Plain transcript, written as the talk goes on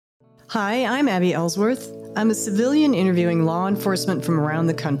Hi, I'm Abby Ellsworth. I'm a civilian interviewing law enforcement from around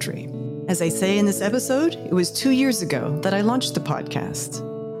the country. As I say in this episode, it was 2 years ago that I launched the podcast.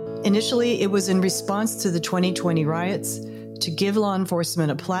 Initially, it was in response to the 2020 riots to give law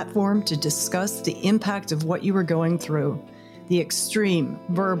enforcement a platform to discuss the impact of what you were going through, the extreme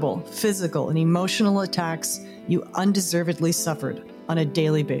verbal, physical, and emotional attacks you undeservedly suffered on a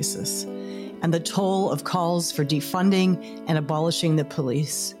daily basis, and the toll of calls for defunding and abolishing the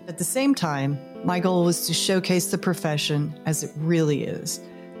police. At the same time, my goal was to showcase the profession as it really is,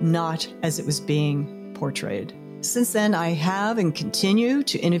 not as it was being portrayed. Since then, I have and continue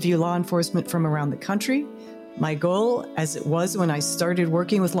to interview law enforcement from around the country. My goal, as it was when I started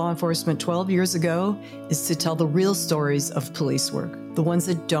working with law enforcement 12 years ago, is to tell the real stories of police work, the ones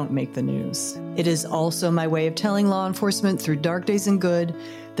that don't make the news. It is also my way of telling law enforcement through dark days and good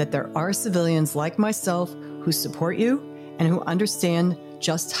that there are civilians like myself who support you and who understand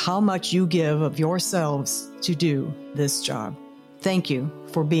just how much you give of yourselves to do this job. Thank you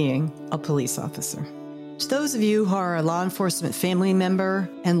for being a police officer. To those of you who are a law enforcement family member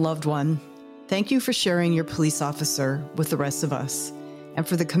and loved one, thank you for sharing your police officer with the rest of us and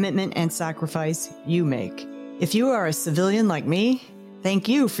for the commitment and sacrifice you make. If you are a civilian like me, thank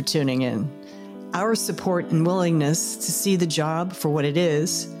you for tuning in. Our support and willingness to see the job for what it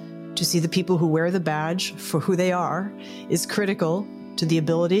is, to see the people who wear the badge for who they are, is critical to the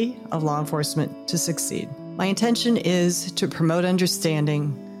ability of law enforcement to succeed. My intention is to promote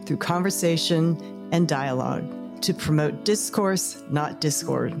understanding through conversation and dialogue, to promote discourse, not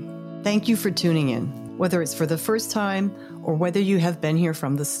discord. Thank you for tuning in, whether it's for the first time or whether you have been here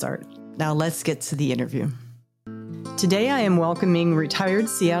from the start. Now let's get to the interview. Today I am welcoming retired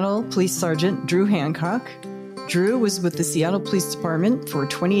Seattle Police Sergeant Drew Hancock. Drew was with the Seattle Police Department for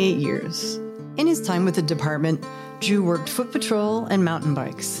 28 years. In his time with the department, Drew worked foot patrol and mountain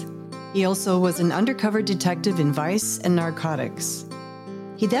bikes. He also was an undercover detective in vice and narcotics.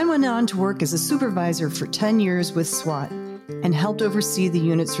 He then went on to work as a supervisor for 10 years with SWAT and helped oversee the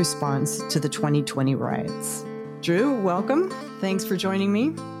unit's response to the 2020 riots. Drew, welcome. Thanks for joining me.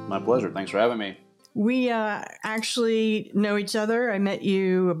 My pleasure. Thanks for having me. We actually know each other. I met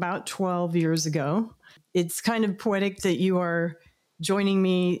you about 12 years ago. It's kind of poetic that you are joining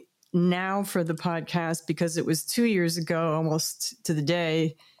me now for the podcast because it was 2 years ago, almost to the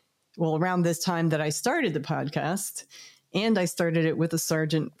day, well, around this time that I started the podcast. And I started it with a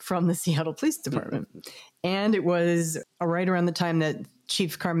sergeant from the Seattle Police Department. And it was right around the time that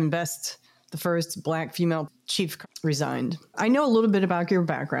Chief Carmen Best, the first Black female chief, resigned. I know a little bit about your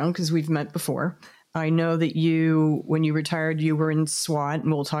background because we've met before. I know that you, when you retired, you were in SWAT,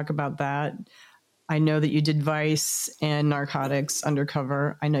 and we'll talk about that. I know that you did vice and narcotics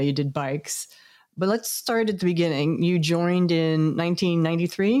undercover. I know you did bikes. But let's start at the beginning. You joined in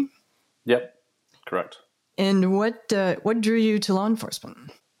 1993? Yep, correct. And what drew you to law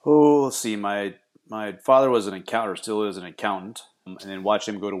enforcement? Oh, let's see. My father was an accountant, or still is an accountant, and then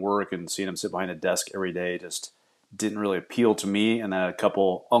watching him go to work and seeing him sit behind a desk every day just didn't really appeal to me. And then a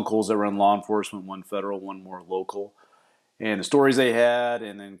couple uncles that were in law enforcement, one federal, one more local, and the stories they had,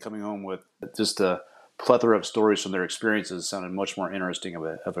 and then coming home with just a plethora of stories from their experiences sounded much more interesting of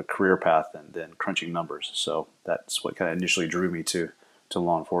a career path than crunching numbers. So that's what kind of initially drew me to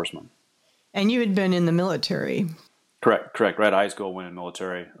law enforcement. And you had been in the military. Correct. Right out of high school, went in the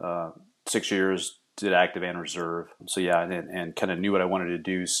military, 6 years, did active and reserve. So yeah, and kind of knew what I wanted to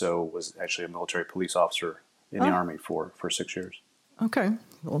do. So was actually a military police officer in the Army for 6 years. Okay.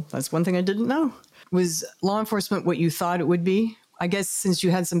 Well, that's one thing I didn't know. Was law enforcement what you thought it would be? I guess since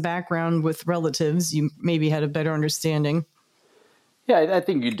you had some background with relatives, you maybe had a better understanding. Yeah, I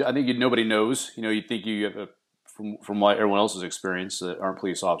think nobody knows. You think you have from what everyone else's experience that aren't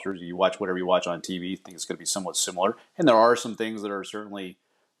police officers, you watch whatever you watch on TV, you think it's going to be somewhat similar. And there are some things that are certainly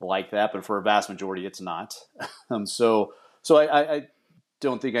like that, but for a vast majority, it's not. So I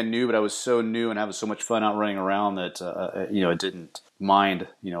don't think I knew, but I was so new and having so much fun out running around that, I didn't mind,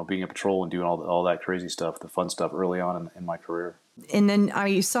 being a patrol and doing all that crazy stuff, the fun stuff early on in my career. And then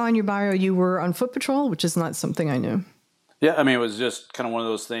I saw in your bio you were on foot patrol, which is not something I knew. Yeah, I mean, it was just kind of one of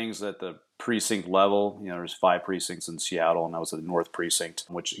those things that the precinct level, there's 5 precincts in Seattle, and I was at the North Precinct,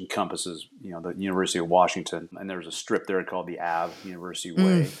 which encompasses, the University of Washington. And there's a strip there called the Ave, University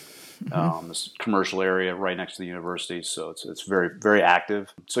Way, this commercial area right next to the university. So it's very, very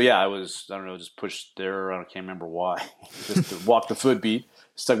active. So yeah, I was, just pushed there. I can't remember why. Just to walk the foot beat,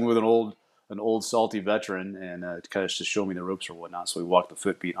 stuck me with an old salty veteran, and kind of just show me the ropes or whatnot. So we walked the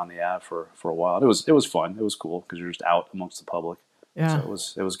foot beat on the Ave for a while. It was fun. It was cool because you're just out amongst the public. Yeah.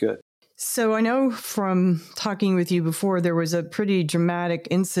 So it was good. So I know from talking with you before, there was a pretty dramatic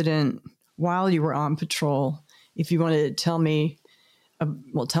incident while you were on patrol. If you want to tell me,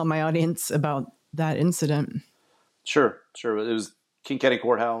 tell my audience about that incident. Sure. It was King County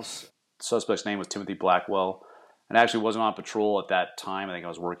Courthouse. The suspect's name was Timothy Blackwell. And I actually wasn't on patrol at that time. I think I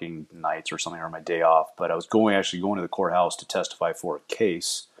was working nights or something, or my day off. But I was going to the courthouse to testify for a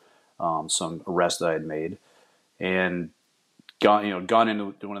case, some arrest that I had made, and gone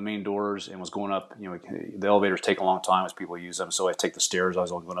into one of the main doors and was going up. The elevators take a long time as people use them, so I take the stairs. I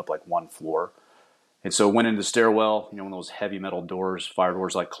was only going up like one floor, and so went into the stairwell. One of those heavy metal doors, fire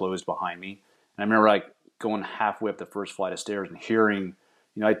doors, like closed behind me. And I remember like going halfway up the first flight of stairs and hearing.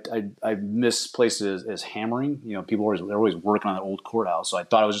 I misplaced it as hammering. They're always working on the old courthouse, so I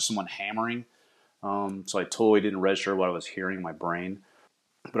thought it was just someone hammering. So I totally didn't register what I was hearing in my brain.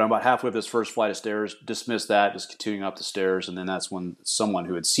 But I'm about halfway up this first flight of stairs, dismissed that, just continuing up the stairs, and then that's when someone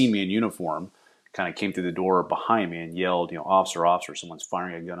who had seen me in uniform kind of came through the door behind me and yelled, "Officer, officer, someone's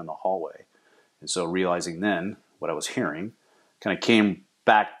firing a gun in the hallway." And so realizing then what I was hearing, kind of came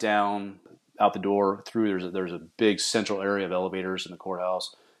back down out the door through. There's a big central area of elevators in the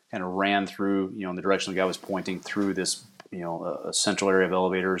courthouse. Kind of ran through, in the direction the guy was pointing through this, a central area of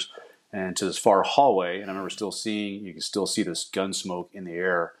elevators and to this far hallway. And I remember you can still see this gun smoke in the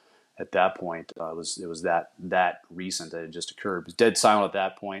air at that point. It was that recent that it just occurred. It was dead silent at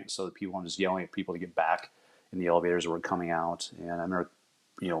that point, so the people were just yelling at people to get back in the elevators that were coming out. And I remember,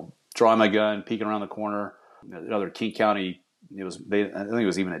 drawing my gun, peeking around the corner. Another King County, I think it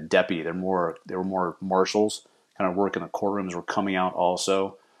was even a deputy. They were more marshals, kind of working the courtrooms, were coming out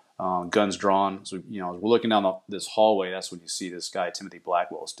also. Guns drawn. So, as we're looking down this hallway, that's when you see this guy, Timothy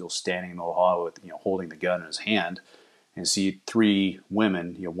Blackwell, still standing in the hallway with, holding the gun in his hand. And see three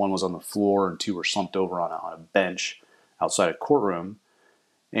women, one was on the floor and two were slumped over on a bench outside a courtroom.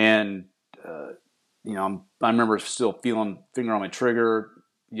 And, I remember still feeling finger on my trigger,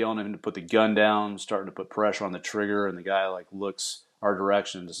 yelling at him to put the gun down, starting to put pressure on the trigger. And the guy looks our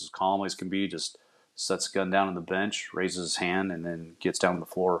direction, just as calmly as can be, just sets the gun down on the bench, raises his hand, and then gets down to the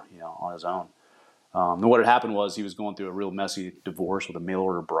floor, on his own. And what had happened was he was going through a real messy divorce with a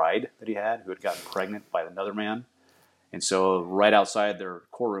mail-order bride that he had, who had gotten pregnant by another man. And so right outside their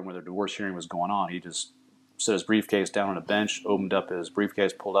courtroom where their divorce hearing was going on, he just set his briefcase down on a bench, opened up his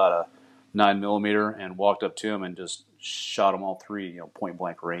briefcase, pulled out a 9mm, and walked up to him and just shot them all three, point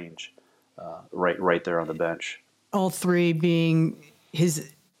blank range, right there on the bench. All three being his.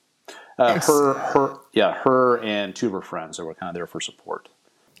 Her and two of her friends that were kind of there for support.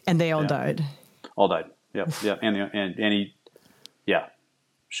 And they all died. All died. Yeah. And he,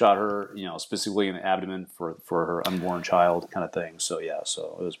 shot her, specifically in the abdomen for her unborn child, kind of thing. So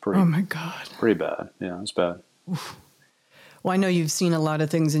so it was pretty. Oh my God. Pretty bad. Yeah, it was bad. Oof. Well, I know you've seen a lot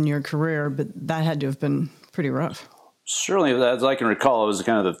of things in your career, but that had to have been pretty rough. Certainly, as I can recall, it was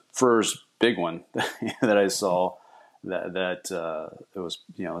kind of the first big one that I saw. That it was,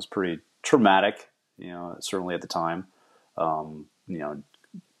 it was pretty traumatic, certainly at the time.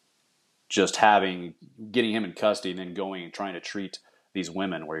 Just getting him in custody and then going and trying to treat these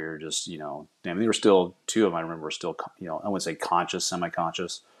women where you're just, they were still, two of them I remember were still, I wouldn't say conscious,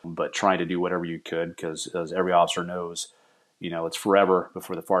 semi-conscious, but trying to do whatever you could, because as every officer knows, it's forever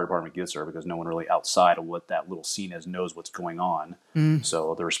before the fire department gets there, because no one really outside of what that little scene is knows what's going on.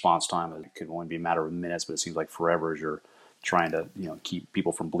 So the response time could only be a matter of minutes, but it seems like forever as you're trying to, keep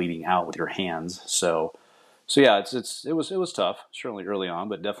people from bleeding out with your hands. So yeah, it was tough, certainly early on,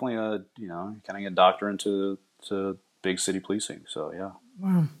 but definitely, kind of get doctor into big city policing. So yeah.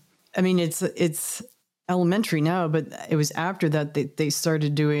 Wow. I mean, it's elementary now, but it was after that they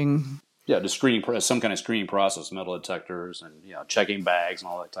started doing. Yeah, the some kind of screening process, metal detectors and, checking bags and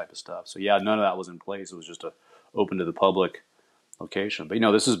all that type of stuff. So yeah, none of that was in place. It was just open to the public location. But,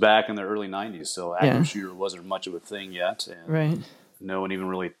 this is back in the early 90s, so active shooter wasn't much of a thing yet. And no one even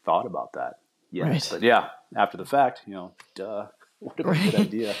really thought about that yet. Right. But yeah, after the fact, duh, what a good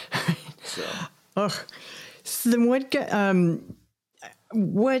idea. So then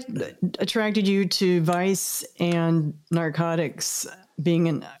what attracted you to Vice and narcotics?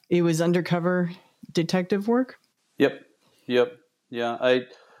 It was undercover detective work? Yep. Yeah, I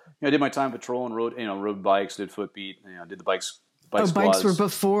did my time patrol and rode bikes, did footbeat, did the bike squads. Bikes were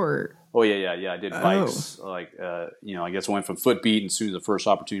before. Oh yeah. I did bikes. I guess I went from footbeat, and as soon as the first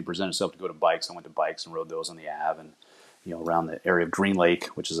opportunity presented itself to go to bikes, I went to bikes and rode those on the Ave and around the area of Green Lake,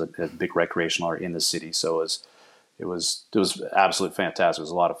 which is a big recreational area in the city. So it was absolutely fantastic. It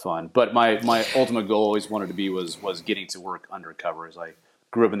was a lot of fun. But my ultimate goal always wanted to be was getting to work undercover, as I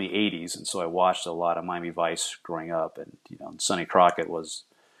grew up in the 80s, and so I watched a lot of Miami Vice growing up, and Sonny Crockett was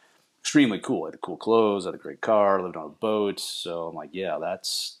extremely cool. I had the cool clothes, I had a great car, lived on a boat. So I'm like, yeah,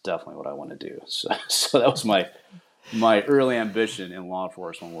 that's definitely what I want to do. So that was my early ambition in law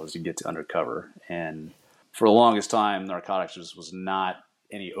enforcement, was to get to undercover. And for the longest time, narcotics just was not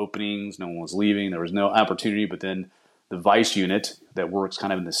any openings. No one was leaving. There was no opportunity. But then the vice unit that works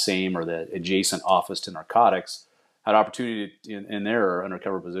kind of in the same or the adjacent office to narcotics had opportunity in their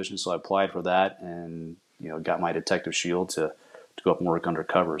undercover position. So I applied for that, and got my detective shield to go up and work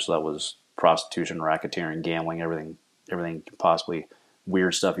undercover. So that was prostitution, racketeering, gambling, everything possibly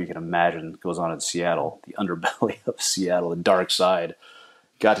weird stuff you can imagine goes on in Seattle, the underbelly of Seattle, the dark side.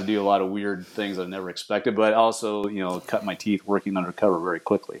 Got to do a lot of weird things I never expected, but also, cut my teeth working undercover very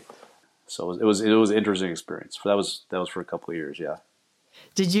quickly. So it was an interesting experience. That was for a couple of years, yeah.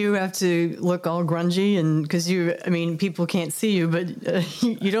 Did you have to look all grungy? And because people can't see you, but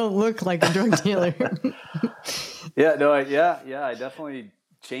you don't look like a drug dealer. I definitely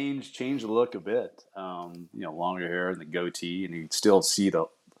changed the look a bit. Longer hair and the goatee, and you could still see the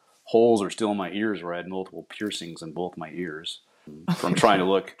holes are still in my ears where I had multiple piercings in both my ears from trying to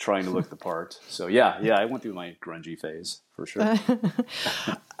look the part. So yeah, I went through my grungy phase for sure.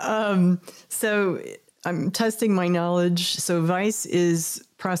 So I'm testing my knowledge. So vice is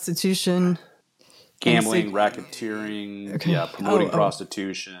prostitution, gambling, racketeering, okay. Promoting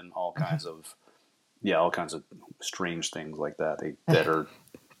prostitution, all kinds of strange things like that. That are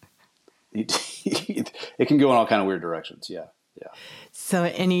it can go in all kind of weird directions. Yeah. So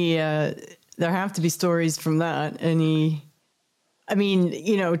there have to be stories from that. To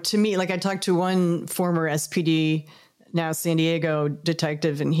me, like I talked to one former SPD, now San Diego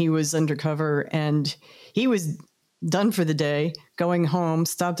detective, and he was undercover, and he was done for the day, going home,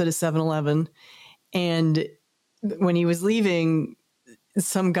 stopped at a 7-Eleven. And when he was leaving,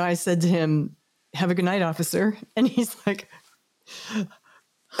 some guy said to him, "Have a good night, officer." And he's like,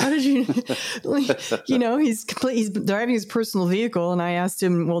 "How did you?" He's driving his personal vehicle, and I asked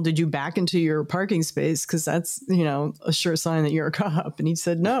him, "Well, did you back into your parking space? Because that's a sure sign that you're a cop." And he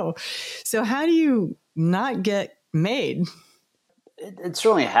said, "No." So how do you not get made? It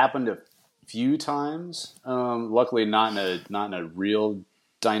certainly happened a few times. Luckily, not in a real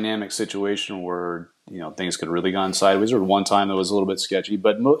dynamic situation where things could have really gone sideways. There was one time that was a little bit sketchy,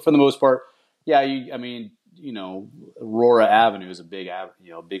 but for the most part, yeah. Aurora Avenue is a big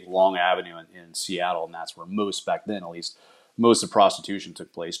long avenue in Seattle, and that's where back then at least, most of prostitution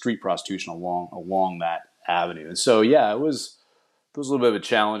took place, street prostitution along that avenue. And so yeah, it was a little bit of a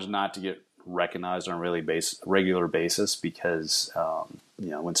challenge not to get recognized on a regular basis, because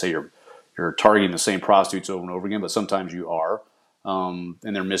when say you're targeting the same prostitutes over and over again, but sometimes you are, and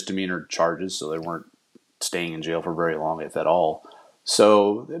they're misdemeanor charges, so they weren't staying in jail for very long, if at all.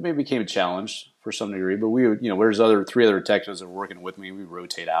 So it maybe became a challenge for some degree, but we would, there's three other detectives that were working with me. We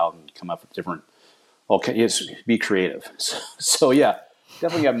rotate out and come up with different, be creative. So yeah,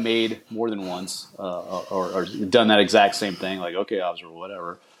 definitely got made more than once, or done that exact same thing. Like, okay, officer,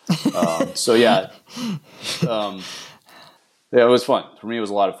 whatever. Yeah, it was fun. For me, it was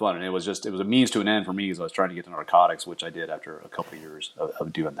a lot of fun, and it was a means to an end for me, because I was trying to get to narcotics, which I did after a couple of years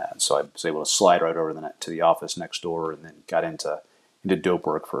of doing that. So I was able to slide right over to the office next door, and then got into dope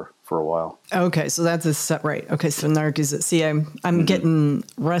work for a while. Okay, so that's a set, right? Okay, so narc is it? See, I'm getting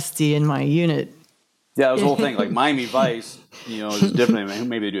rusty in my unit. Yeah, that was the whole thing. Like Miami Vice, is different.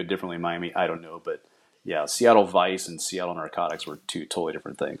 Maybe they do it differently in Miami. I don't know, but yeah, Seattle Vice and Seattle Narcotics were two totally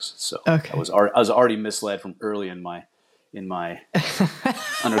different things. So okay. I was already misled from early in my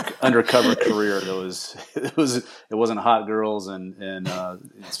undercover career. It wasn't hot girls and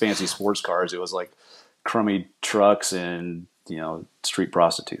fancy sports cars. It was like crummy trucks and street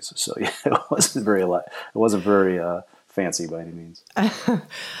prostitutes. So yeah, it wasn't very fancy by any means.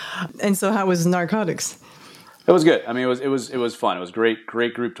 And so, how was narcotics? It was good. I mean, it was fun. It was great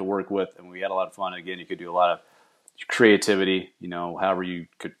group to work with, and we had a lot of fun. Again, you could do a lot of creativity. However you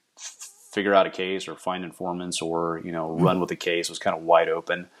could figure out a case or find informants or run with the case was kind of wide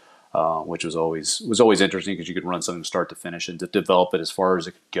open, which was always interesting, because you could run something start to finish and to develop it as far as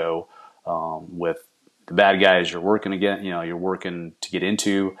it could go. With the bad guys you're working you're working to get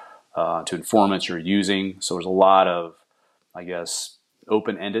into, to informants you're using. So there's a lot of, I guess,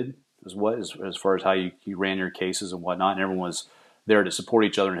 open-ended as far as how you ran your cases and whatnot, and everyone was there to support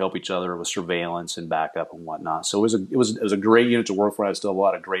each other and help each other with surveillance and backup and whatnot. So it was a great unit to work for. I had still a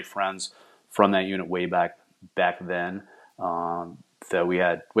lot of great friends from that unit way back then. That we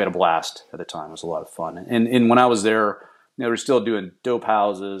had a blast at the time. It was a lot of fun. And when I was there, they were still doing dope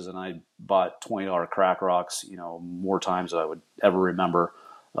houses, and I bought $20 crack rocks, more times than I would ever remember,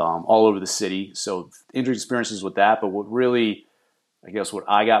 all over the city. So interesting experiences with that. But what really I guess what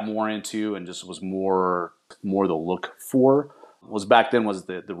I got more into and just was more the look for was back then was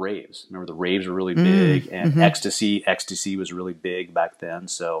the raves. Remember the raves were really big, and ecstasy was really big back then.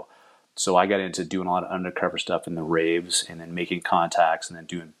 So I got into doing a lot of undercover stuff in the raves, and then making contacts, and then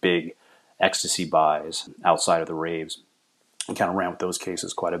doing big ecstasy buys outside of the raves, and kind of ran with those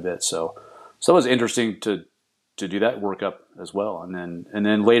cases quite a bit. So it was interesting to do that workup as well. And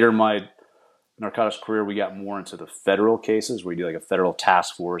then later in my narcotics career, we got more into the federal cases. We do like a federal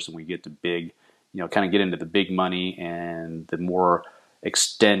task force, and we get to big, kind of get into the big money and the more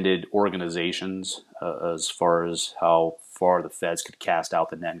extended organizations as far as how far the feds could cast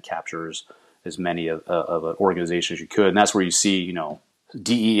out the net and captures as many of an organization as you could. And that's where you see,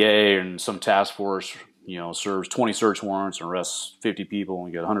 DEA and some task force, serves 20 search warrants and arrests 50 people, and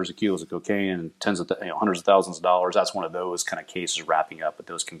we get hundreds of kilos of cocaine and hundreds of thousands of dollars. That's one of those kind of cases wrapping up, but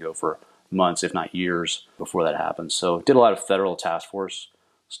those can go for months, if not years, before that happens. So did a lot of federal task force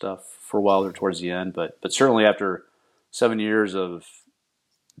stuff for a while there towards the end, but certainly after 7 years of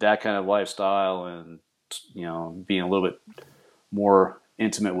that kind of lifestyle and being a little bit more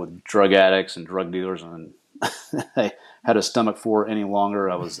intimate with drug addicts and drug dealers, and I had a stomach for any longer,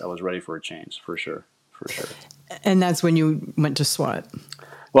 I was ready for a change for sure. And that's when you went to SWAT.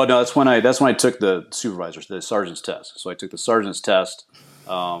 Well, no, that's when I took the sergeant's test. So I took the sergeant's test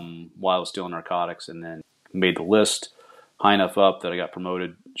while I was still in narcotics, and then made the list high enough up that I got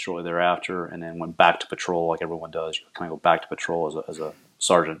promoted shortly thereafter, and then went back to patrol like everyone does. You kind of go back to patrol as a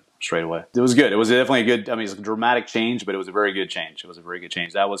sergeant straight away. It was good. It was definitely a good. I mean, it's a dramatic change, but it was a very good change.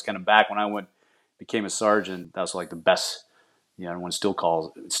 That was kind of back when I became a sergeant. That was like the best. Everyone still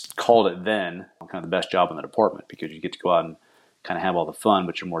called it then kind of the best job in the department, because you get to go out and kind of have all the fun,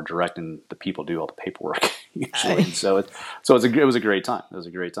 but you're more directing the people do all the paperwork usually. So it was a great time. It was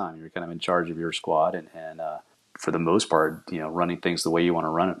a great time. You're kind of in charge of your squad, and for the most part, running things the way you want to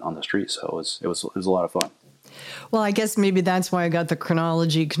run it on the street. So it was a lot of fun. Well, I guess maybe that's why I got the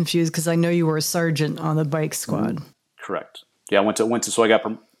chronology confused, because I know you were a sergeant on the bike squad. Correct. Yeah, I went to so I got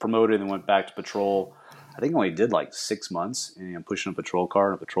promoted and went back to patrol. I think I only did like 6 months, and pushing a patrol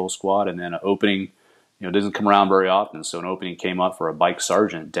car and a patrol squad, and then an opening. It doesn't come around very often, so an opening came up for a bike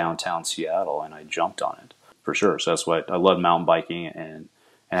sergeant downtown Seattle, and I jumped on it for sure. So that's what I love, mountain biking, and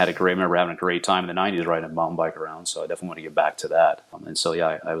I remember having a great time in the 90s riding a mountain bike around. So I definitely want to get back to that. And so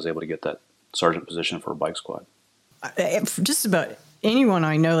yeah, I was able to get that sergeant position for a bike squad. Just about anyone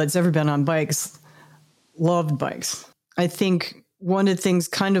I know that's ever been on bikes loved bikes. I think one of the things,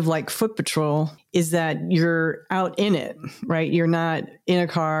 kind of like foot patrol, is that you're out in it, right? You're not in a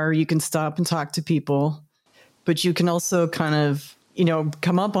car. You can stop and talk to people, but you can also kind of,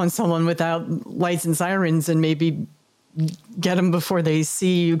 come up on someone without lights and sirens and maybe get them before they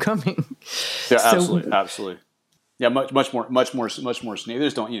see you coming. Yeah, absolutely. Yeah, much more sneaky.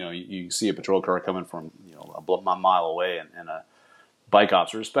 There's don't you see a patrol car coming from a mile away, and a bike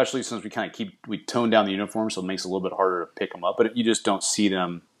officer, especially since we tone down the uniform, so it makes it a little bit harder to pick them up. But you just don't see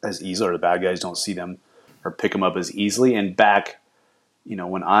them as easily, or the bad guys don't see them or pick them up as easily. And back,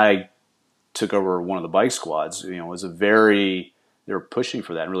 when I took over one of the bike squads, it was they were pushing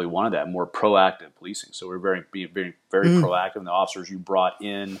for that and really wanted that more proactive policing. So we're being very proactive. And the officers you brought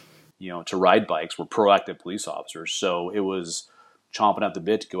in, to ride bikes were proactive police officers. So it was chomping at the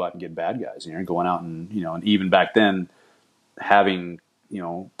bit to go out and get bad guys. Going out and and even back then, having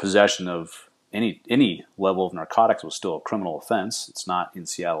possession of any level of narcotics was still a criminal offense. It's not in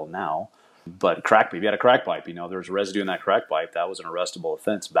Seattle now, but crack pipe. You had a crack pipe. There was residue in that crack pipe. That was an arrestable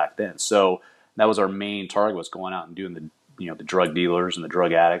offense back then. So that was our main target, was going out and doing the drug dealers and the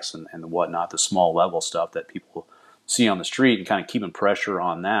drug addicts and the whatnot, the small level stuff that people see on the street, and kind of keeping pressure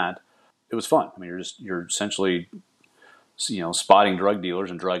on that. It was fun. You're essentially spotting drug dealers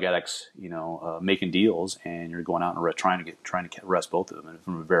and drug addicts, making deals, and you're going out and trying to arrest both of them, and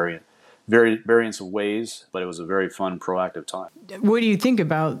from a variance of ways. But it was a very fun, proactive time. What do you think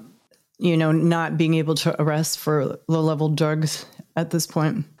about not being able to arrest for low-level drugs at this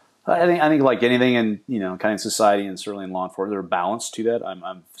point? I think like anything in kind of society, and certainly in law enforcement, there's a balance to that.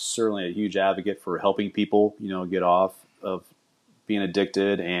 I'm certainly a huge advocate for helping people get off of being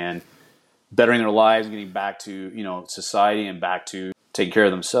addicted and bettering their lives, getting back to society and back to taking care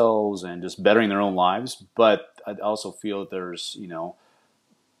of themselves and just bettering their own lives. But I also feel that there's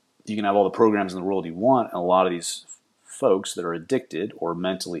you can have all the programs in the world you want, and a lot of these folks that are addicted or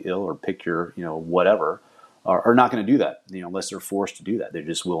mentally ill, or pick your whatever, are not going to do that unless they're forced to do that. They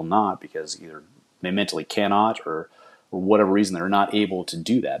just will not, because either they mentally cannot, or whatever reason they're not able to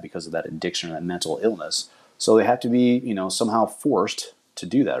do that because of that addiction or that mental illness. So they have to be somehow forced to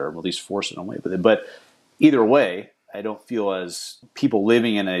do that, or at least force it in a way. But either way, I don't feel as people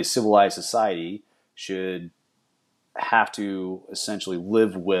living in a civilized society should have to essentially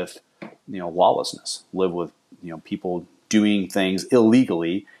live with, lawlessness, live with, people doing things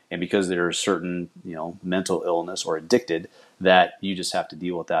illegally. And because there's certain, mental illness or addicted, that you just have to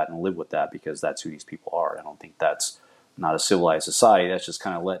deal with that and live with that because that's who these people are. I don't think that's not a civilized society. That's just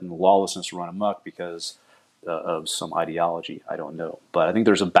kind of letting lawlessness run amok because of some ideology. I don't know. But I think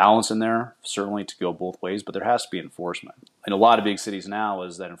there's a balance in there, certainly to go both ways, but there has to be enforcement. In a lot of big cities now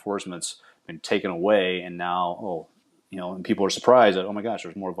is that enforcement's been taken away, and now, and people are surprised that, oh my gosh,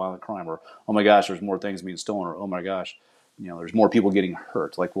 there's more violent crime, or oh my gosh, there's more things being stolen, or oh my gosh, there's more people getting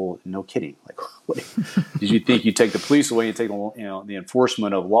hurt. Like, well, no kidding. Like, what, did you think you take the police away, you take the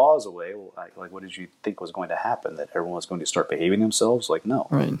enforcement of laws away? Well, like, what did you think was going to happen? That everyone was going to start behaving themselves? Like, no.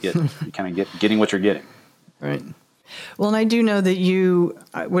 Right. You kind of getting what you're getting. Right. Well, and I do know that you,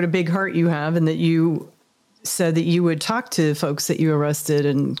 what a big heart you have, and that you said that you would talk to folks that you arrested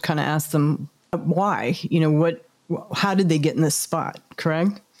and kind of ask them why, how did they get in this spot,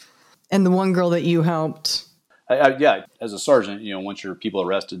 correct? And the one girl that you helped. Yeah, as a sergeant, once your people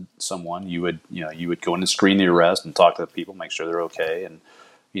arrested someone, you would go in and screen the arrest and talk to the people, make sure they're okay, and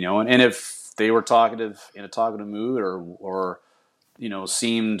and if they were in a talkative mood or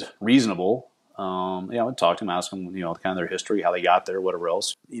seemed reasonable, I'd talk to them, ask them, kind of their history, how they got there, whatever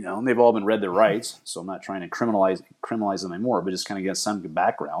else, and they've all been read their rights, so I'm not trying to criminalize them anymore, but just kind of get some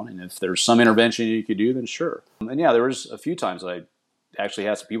background, and if there's some intervention you could do, then sure. And yeah, there was a few times that I actually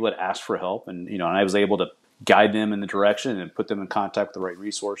had some people that asked for help, and and I was able to guide them in the direction and put them in contact with the right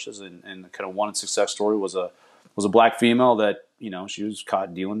resources. And kind of one success story was a black female that, she was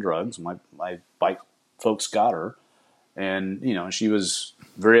caught dealing drugs. My bike folks got her, and, she was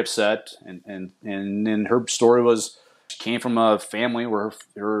very upset. And then her story was, she came from a family where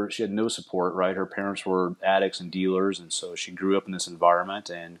she had no support, right? Her parents were addicts and dealers. And so she grew up in this environment,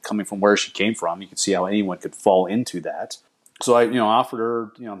 and coming from where she came from, you could see how anyone could fall into that. So I, offered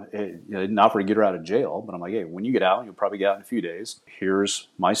her, I didn't offer to get her out of jail, but I'm like, hey, when you get out, you'll probably get out in a few days. Here's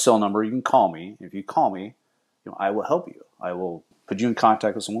my cell number. You can call me. If you call me, I will help you. I will put you in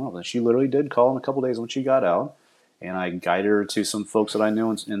contact with someone else. And she literally did call in a couple days when she got out, and I guided her to some folks that I knew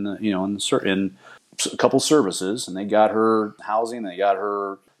in a couple services, and they got her housing, they got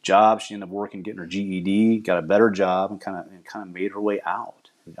her job. She ended up getting her GED, got a better job, and kind of made her way out.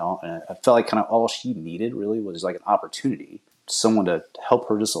 And I felt like kind of all she needed really was like an opportunity, someone to help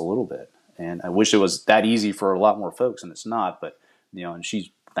her just a little bit. And I wish it was that easy for a lot more folks, and it's not. But and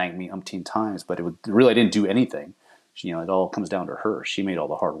she thanked me umpteen times, but I didn't do anything. It all comes down to her. She made all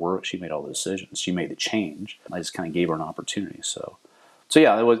the hard work. She made all the decisions. She made the change. I just kind of gave her an opportunity. So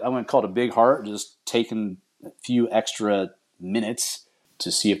yeah, I wouldn't call it a big heart. Just taking a few extra minutes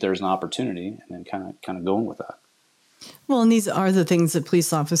to see if there's an opportunity, and then kind of going with that. Well, and these are the things that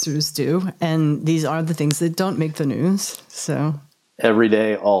police officers do, and these are the things that don't make the news. So every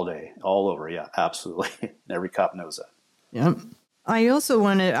day, all day, all over. Yeah, absolutely. Every cop knows that. Yeah. I also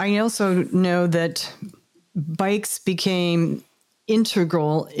know that bikes became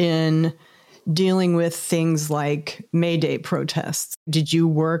integral in dealing with things like May Day protests. Did you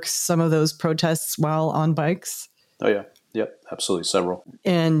work some of those protests while on bikes? Oh, yeah. Yep, absolutely. Several.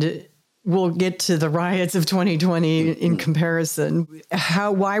 And we'll get to the riots of 2020 in comparison.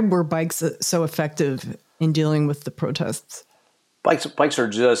 Why were bikes so effective in dealing with the protests? Bikes are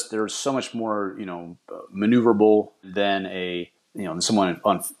they're so much more, maneuverable than someone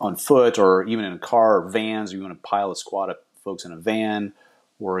on foot, or even in a car or vans. You want to pile a squad of folks in a van,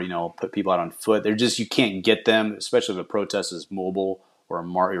 or, put people out on foot. You can't get them, especially if a protest is mobile, or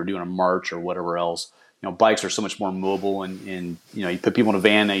you're doing a march or whatever else. Bikes are so much more mobile, and you put people in a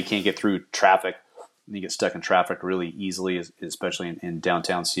van that you can't get through traffic, and you get stuck in traffic really easily, especially in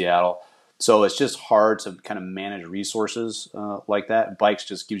downtown Seattle. So it's just hard to kind of manage resources like that. Bikes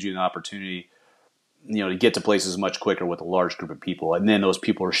just gives you an opportunity, to get to places much quicker with a large group of people. And then those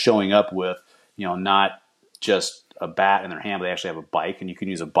people are showing up with, not just a bat in their hand, but they actually have a bike, and you can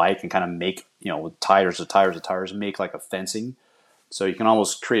use a bike and kind of make, with tires, make like a fencing. So you can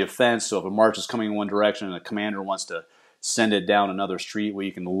almost create a fence. So if a march is coming in one direction and the commander wants to send it down another street, where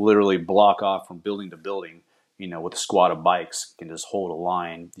you can literally block off from building to building, with a squad of bikes, you can just hold a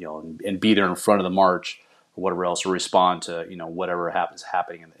line, and be there in front of the march or whatever else, or respond to, whatever is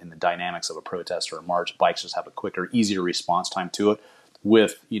happening in the dynamics of a protest or a march. Bikes just have a quicker, easier response time to it,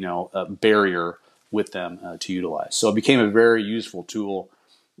 with, a barrier with them to utilize. So it became a very useful tool.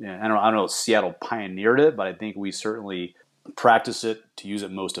 I don't know if Seattle pioneered it, but I think we certainly practice it to use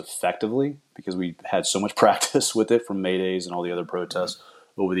it most effectively, because we had so much practice with it from May Days and all the other protests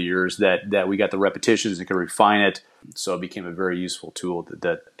over the years that we got the repetitions and could refine it. So it became a very useful tool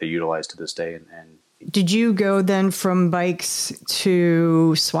that they utilize to this day. And did you go then from bikes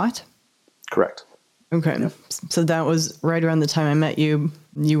to SWAT? correct. Okay. Yep. So that was right around the time I met you.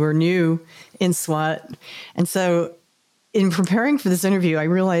 You were new in SWAT. And so in preparing for this interview, I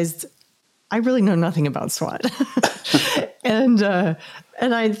realized I really know nothing about SWAT. and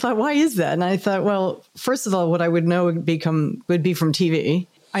I thought, why is that? And I thought, well, first of all, what I would know would be from TV.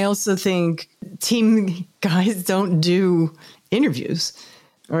 I also think team guys don't do interviews,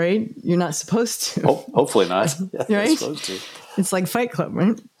 right? You're not supposed to. Oh, hopefully not. Yeah, right? Supposed to. It's like Fight Club,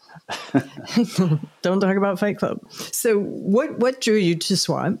 right? Don't talk about Fight Club. So what drew you to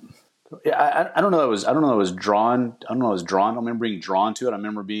SWAT? Yeah, I don't know. I was drawn. I remember being drawn to it. I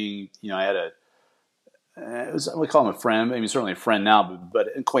remember being, I had we call him a friend. I mean, certainly a friend now, but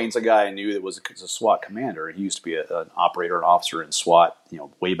acquaintance, a guy I knew that was a SWAT commander. He used to be an operator, an officer in SWAT,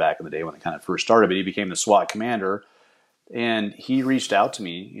 way back in the day when they kind of first started. But he became the SWAT commander, and he reached out to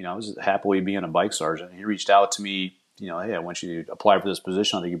me. I was happily being a bike sergeant. He reached out to me. Hey, I want you to apply for this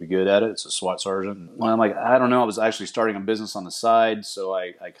position. I think you'd be good at it. It's a SWAT sergeant. And I'm like, I don't know. I was actually starting a business on the side, so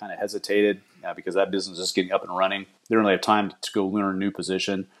I kind of hesitated because that business is getting up and running. Didn't really have time to go learn a new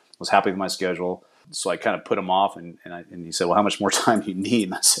position. Was happy with my schedule. So I kind of put him off, and he said, well, how much more time do you need?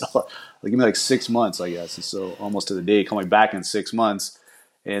 And I said, well, give me like 6 months, I guess. And so almost to the day, coming back in 6 months.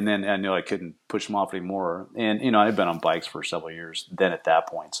 And then I knew I couldn't push him off anymore. And, I'd been on bikes for several years then at that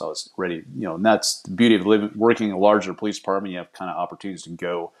point. So I was ready, and that's the beauty of working in a larger police department. You have kind of opportunities to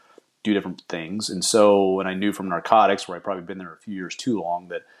go do different things. And so when I knew from narcotics, where I'd probably been there a few years too long,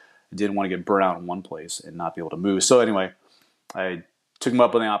 that I didn't want to get burnt out in one place and not be able to move. So anyway, I took him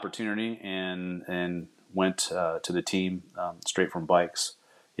up on the opportunity and went to the team straight from bikes.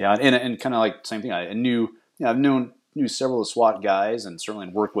 Yeah, and kind of like same thing. I knew, I've knew several of the SWAT guys and certainly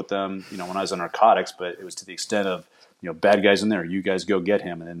worked with them, when I was in narcotics, but it was to the extent of, bad guys in there, you guys go get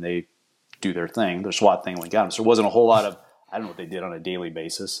him, and then they do their thing, their SWAT thing when they got him. So there wasn't a whole lot of, I don't know what they did on a daily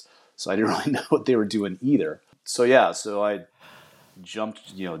basis, so I didn't really know what they were doing either. So yeah, so I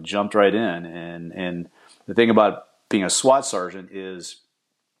jumped right in, and the thing about being a SWAT sergeant is,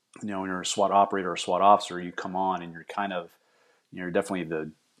 when you're a SWAT operator or a SWAT officer, you come on and you're kind of, you're definitely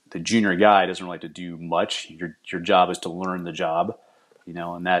the junior guy doesn't really have to do much. Your job is to learn the job,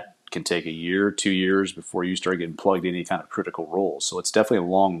 and that can take a year, 2 years before you start getting plugged in any kind of critical roles. So it's definitely a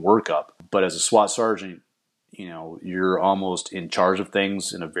long workup. But as a SWAT sergeant, you're almost in charge of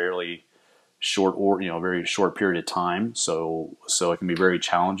things in a very short very short period of time. So it can be very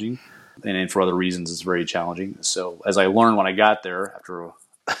challenging, and for other reasons, it's very challenging. So as I learned when I got there, after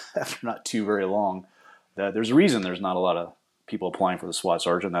not too very long, that there's a reason there's not a lot of people applying for the SWAT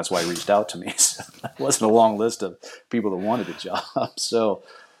sergeant. That's why he reached out to me. So it wasn't a long list of people that wanted the job. So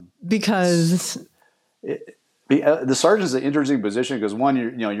because the sergeant is an interesting position because one,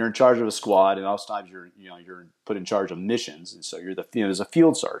 you're in charge of a squad, and oftentimes you're put in charge of missions, and so you're there's a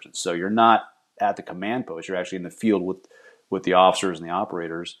field sergeant. So you're not at the command post. You're actually in the field with the officers and the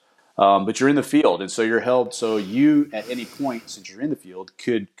operators. But you're in the field, and so you're held. So you, at any point, since you're in the field,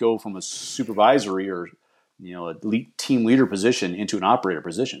 could go from a supervisory or a team leader position into an operator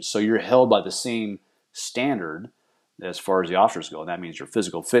position. So you're held by the same standard as far as the officers go. And that means your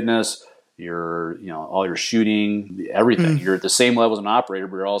physical fitness, your all your shooting, everything. You're at the same level as an operator,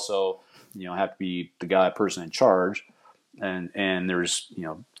 but you're also have to be the person in charge. And there's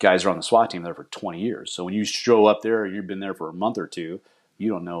guys are on the SWAT team there for 20 years. So when you show up there, you've been there for a month or two. You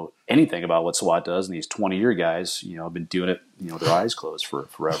don't know anything about what SWAT does, and these 20-year guys, have been doing it, their eyes closed for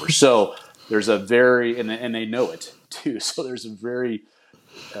forever. So there's a very, and they know it too. So there's a very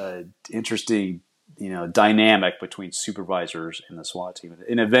interesting, dynamic between supervisors and the SWAT team.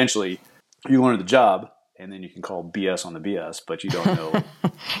 And eventually, you learn the job, and then you can call BS on the BS, but you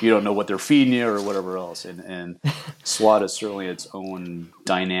don't know what they're feeding you or whatever else. And SWAT is certainly its own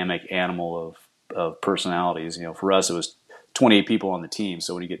dynamic animal of personalities. For us, it was 28 people on the team.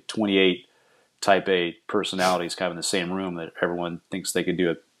 So when you get 28 type A personalities kind of in the same room, that everyone thinks they can do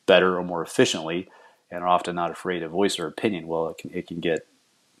it better or more efficiently and are often not afraid to voice their opinion, well, it can get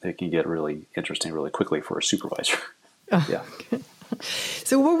really interesting really quickly for a supervisor. Yeah.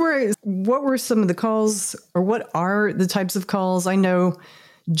 So what were some of the calls, or what are the types of calls? I know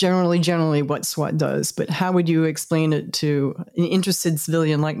generally what SWAT does, but how would you explain it to an interested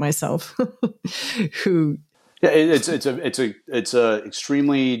civilian like myself who... Yeah, it's a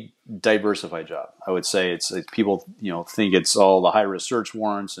extremely diversified job. I would say it's people think it's all the high risk search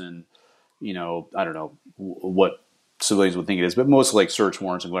warrants and I don't know what civilians would think it is, but mostly like search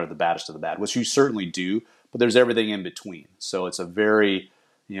warrants and going to the baddest of the bad, which you certainly do. But there's everything in between. So it's a very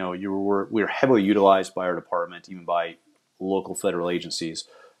we were heavily utilized by our department, even by local federal agencies,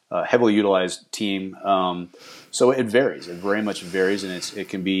 heavily utilized team. So it varies. It very much varies, and it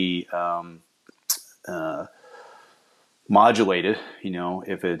can be modulated.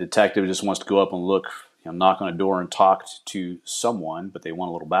 If a detective just wants to go up and look, knock on a door and talk to someone, but they want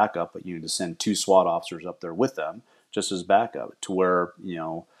a little backup, but you need to send 2 SWAT officers up there with them just as backup, to where,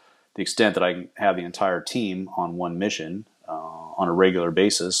 the extent that I can have the entire team on one mission on a regular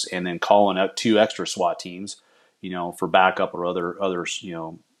basis, and then calling out 2 extra SWAT teams, for backup or other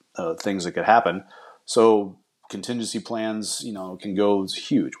things that could happen. So contingency plans, can go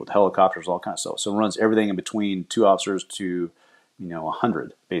huge with helicopters, all kinds of stuff. So it runs everything in between 2 officers to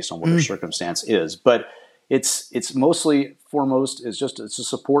 100 based on what their circumstance is. But it's mostly foremost it's a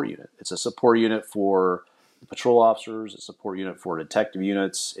support unit. It's a support unit for patrol officers, a support unit for detective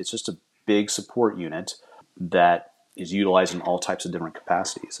units. It's just a big support unit that is utilized in all types of different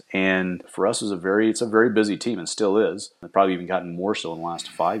capacities. And for us, it's a very busy team, and still is. It's probably even gotten more so in the last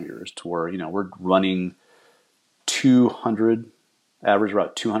 5 years, to where we're running 200, average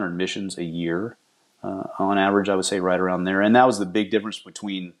about 200 missions a year. On average, I would say right around there. And that was the big difference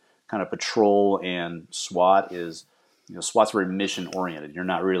between kind of patrol and SWAT is, SWAT's very mission oriented. You're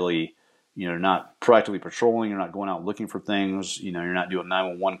not really, you're not proactively patrolling. You're not going out looking for things. You're not doing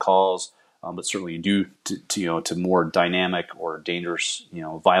 911 calls. But certainly you do to more dynamic or dangerous,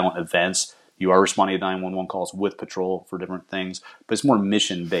 violent events. You are responding to 911 calls with patrol for different things, but it's more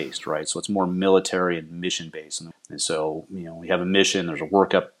mission based, right? So it's more military and mission based. And so, we have a mission, there's a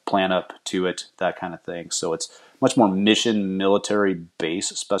workup plan up to it, that kind of thing. So it's much more mission, military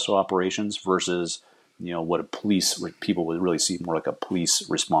based special operations versus, what people would really see more like a police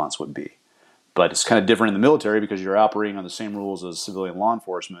response would be. But it's kind of different in the military because you're operating on the same rules as civilian law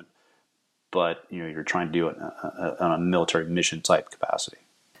enforcement, but you're trying to do it on a military mission type capacity.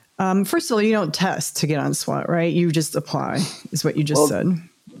 First of all, you don't test to get on SWAT, right? You just apply, is what you just said.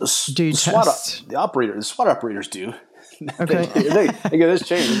 Do you test? The SWAT operators do. Okay. This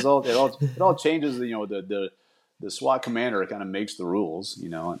changes. It all changes. The SWAT commander kind of makes the rules,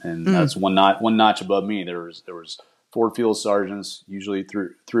 and that's one notch above me. There was 4 field sergeants, usually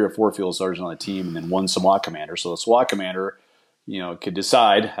 3 or 4 field sergeants on the team, and then 1 SWAT commander. So the SWAT commander, could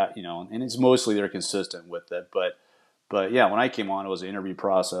decide, and it's mostly they're consistent with it, But yeah, when I came on, it was an interview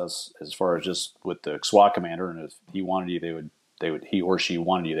process as far as just with the SWAT commander, and if he wanted you, he or she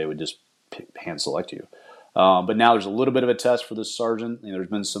wanted you, they would just hand select you. But now there's a little bit of a test for the sergeant. There's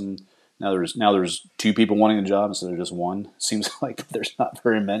been some. Now there's 2 people wanting the job instead of just 1. Seems like there's not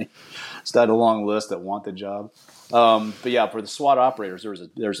very many. It's not a long list that want the job. But yeah, for the SWAT operators,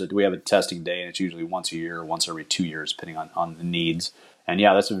 we have a testing day, and it's usually once a year, once every 2 years, depending on the needs. And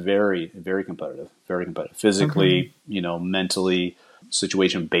yeah, that's very, very competitive, physically, mentally,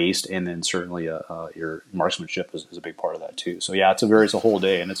 situation based. And then certainly, your marksmanship is a big part of that too. So yeah, it's a whole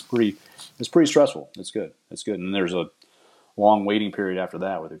day, and it's pretty stressful. It's good. And there's a long waiting period after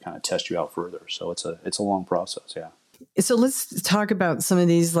that where they kind of test you out further. So it's a long process. Yeah. So let's talk about some of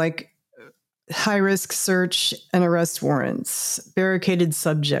these, like high-risk search and arrest warrants, barricaded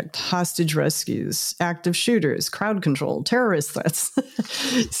subject, hostage rescues, active shooters, crowd control, terrorist threats.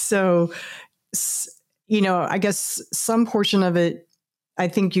 So, I guess some portion of it, I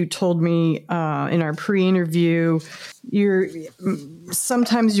think you told me in our pre-interview,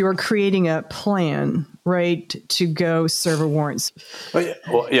 sometimes you're creating a plan, right, to go serve a warrant.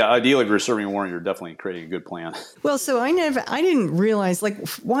 Ideally, if you're serving a warrant, you're definitely creating a good plan. Well, so I didn't realize,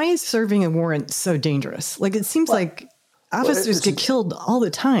 why is serving a warrant so dangerous? It seems like officers get killed all the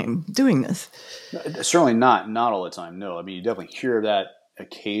time doing this. Certainly not all the time. No, I mean, you definitely hear that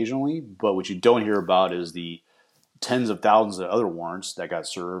occasionally, but what you don't hear about is the tens of thousands of other warrants that got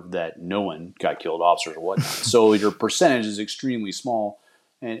served that no one got killed, officers or whatnot. So your percentage is extremely small.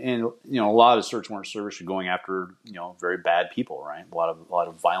 And a lot of search warrant service are going after, very bad people, right? A lot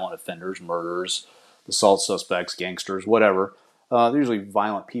of violent offenders, murderers, assault suspects, gangsters, whatever. They're usually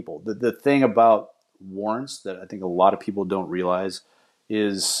violent people. The thing about warrants that I think a lot of people don't realize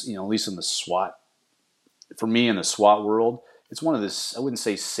is, at least in the SWAT, for me in the SWAT world, it's one of this, I wouldn't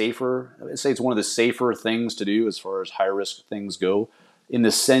say safer, I'd say it's one of the safer things to do as far as high risk things go, in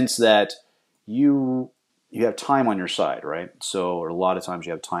the sense that you have time on your side, right? So, or a lot of times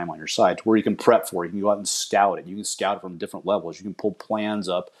you have time on your side to where you can prep for it. You can go out and scout it. You can scout it from different levels. You can pull plans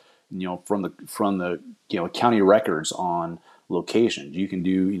up, from the county records on locations. You can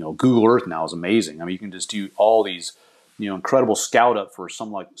do, Google Earth now is amazing. I mean, you can just do all these, incredible scout up for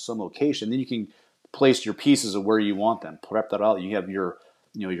some location. Then you can place your pieces of where you want them, prep that out. You have your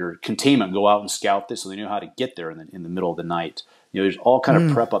your containment go out and scout this, so they know how to get there in the middle of the night. There's all kind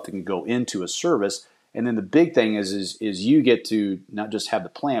of prep up that can go into a service. And then the big thing is you get to not just have the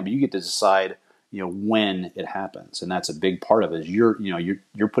plan, but you get to decide, when it happens. And that's a big part of it. Is you're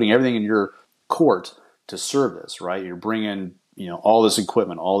putting everything in your court to serve this, right? You're bringing, all this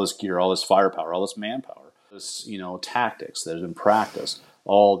equipment, all this gear, all this firepower, all this manpower, this, tactics that have been practiced,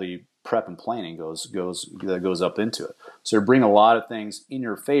 all the prep and planning goes up into it. So you bring a lot of things in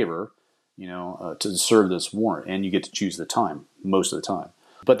your favor, to serve this warrant, and you get to choose the time most of the time.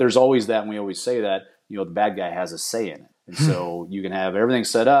 But there's always that, and we always say that, the bad guy has a say in it. And so you can have everything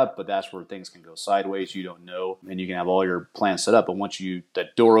set up, but that's where things can go sideways. You don't know, and you can have all your plans set up, but once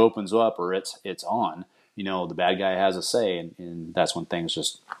that door opens up or it's on, the bad guy has a say, and that's when things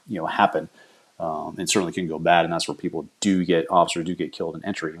just happen, and certainly can go bad, and that's where officers do get killed in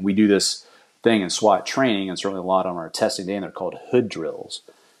entry. And we do this thing in SWAT training, and certainly a lot on our testing day, and they're called hood drills.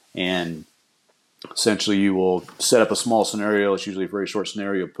 And essentially, you will set up a small scenario. It's usually a very short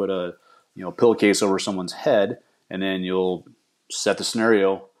scenario. Put a pillowcase over someone's head, and then you'll set the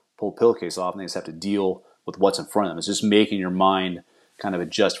scenario, pull the pillowcase off, and they just have to deal with what's in front of them. It's just making your mind kind of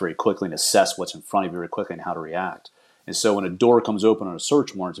adjust very quickly and assess what's in front of you very quickly and how to react. And so when a door comes open on a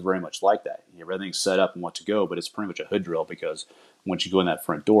search warrant, it's very much like that. Everything's set up and what to go, but it's pretty much a hood drill, because once you go in that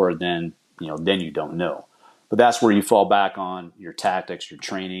front door, then you don't know. But that's where you fall back on your tactics, your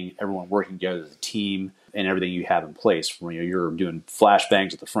training, everyone working together as a team, and everything you have in place. You're doing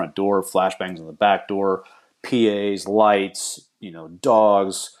flashbangs at the front door, flashbangs on the back door, PAs, lights,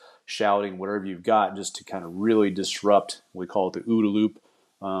 dogs, shouting, whatever you've got, just to kind of really disrupt, we call it the OODA loop,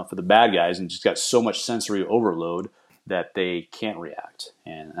 for the bad guys, and just got so much sensory overload that they can't react.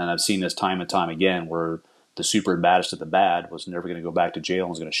 And I've seen this time and time again, where the super baddest of the bad was never going to go back to jail and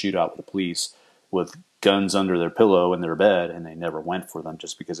was going to shoot out with the police with guns under their pillow in their bed, and they never went for them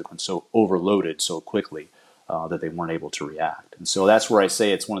just because it went so overloaded so quickly that they weren't able to react. And so that's where I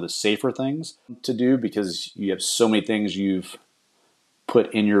say it's one of the safer things to do, because you have so many things you've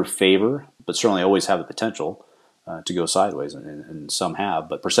put in your favor, but certainly always have the potential to go sideways, and some have.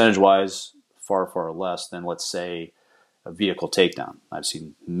 But percentage-wise, far, far less than, let's say, a vehicle takedown. I've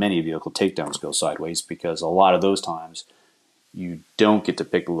seen many vehicle takedowns go sideways, because a lot of those times you don't get to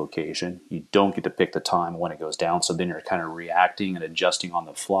pick the location, you don't get to pick the time when it goes down, so then you're kind of reacting and adjusting on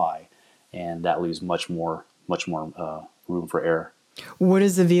the fly, and that leaves much more room for error. What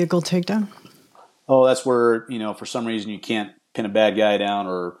is a vehicle takedown? Oh, that's where, for some reason you can't pin a bad guy down,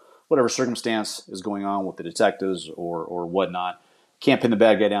 or whatever circumstance is going on with the detectives or whatnot. Can't pin the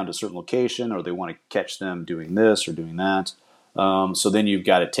bad guy down to a certain location, or they want to catch them doing this or doing that. So then you've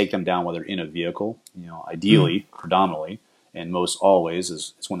got to take them down while they're in a vehicle, ideally, predominantly, and most always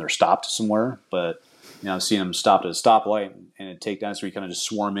is when they're stopped somewhere. But I've seen them stopped at a stoplight and take down, so you kind of just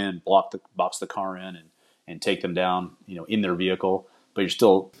swarm in, box the car in, and take them down, in their vehicle. But you're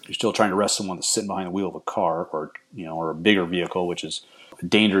still trying to arrest someone that's sitting behind the wheel of a car, or a bigger vehicle, which is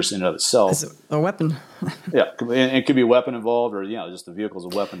dangerous in and of itself. It's a weapon. Yeah, and it could be a weapon involved, or just the vehicle is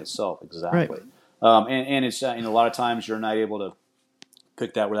a weapon itself. Exactly. Right. And it's a lot of times you're not able to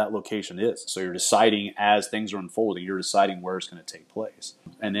pick where that location is. So you're deciding as things are unfolding, you're deciding where it's going to take place.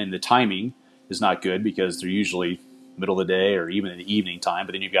 And then the timing is not good, because they're usually middle of the day or even in the evening time.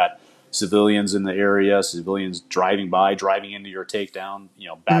 But then you've got civilians in the area, civilians driving into your takedown,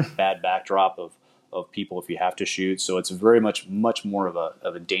 bad backdrop of people if you have to shoot. So it's very much more of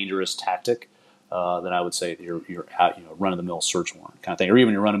a dangerous tactic than I would say that you're out, run-of-the-mill search warrant kind of thing, or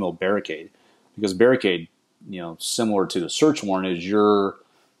even your run-of-the-mill barricade. Because barricade, similar to the search warrant, is you're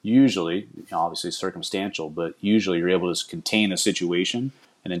usually, obviously circumstantial, but usually you're able to contain the situation,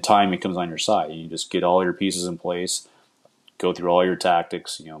 and then timing comes on your side. And you just get all your pieces in place, go through all your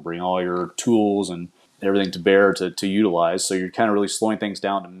tactics, bring all your tools and everything to bear to utilize. So you're kind of really slowing things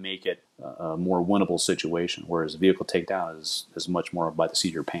down to make it a more winnable situation, whereas a vehicle takedown is much more by the seat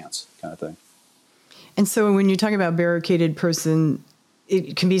of your pants kind of thing. And so when you talk about barricaded person,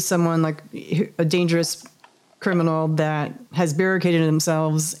 it can be someone like a dangerous criminal that has barricaded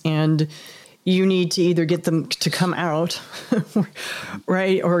themselves, and you need to either get them to come out,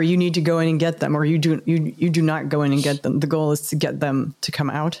 right? Or you need to go in and get them, or you do not go in and get them. The goal is to get them to come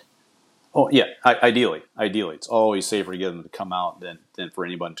out. Oh yeah, ideally, it's always safer to get them to come out than for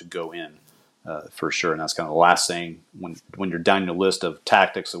anyone to go in, for sure. And that's kind of the last thing when you're down your list of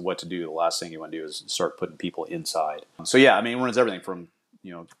tactics of what to do. The last thing you want to do is start putting people inside. So yeah, it runs everything from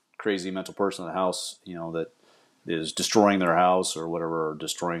crazy mental person in the house, that is destroying their house or whatever, or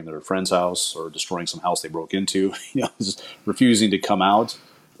destroying their friend's house, or destroying some house they broke into, just refusing to come out,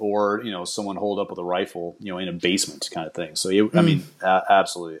 or someone holed up with a rifle, in a basement kind of thing. So I mean,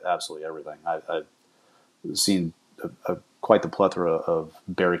 absolutely everything. I've seen quite the plethora of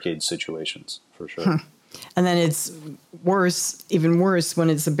barricade situations for sure. And then it's even worse when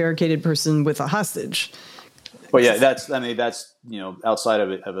it's a barricaded person with a hostage. But yeah, that's outside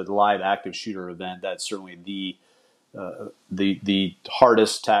of a live active shooter event, that's certainly the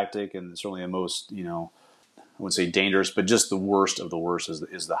hardest tactic, and certainly the most, I wouldn't say dangerous, but just the worst of the worst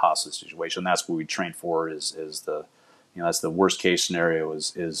is the hostage situation. That's what we train for. Is the that's the worst case scenario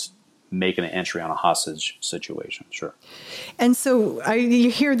is making an entry on a hostage situation. Sure. And so you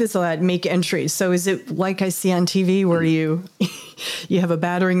hear this a lot, make entries. So is it like I see on TV where you have a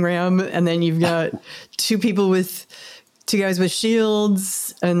battering ram and then you've got two guys with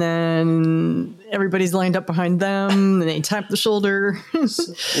shields and then everybody's lined up behind them and they tap the shoulder?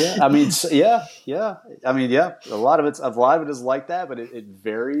 Yeah. I mean, yeah. I mean, yeah, a lot of it is like that, but it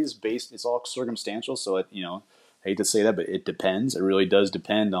varies it's all circumstantial. So I hate to say that, but it depends. It really does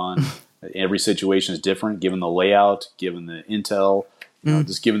depend on every situation is different, given the layout, given the intel,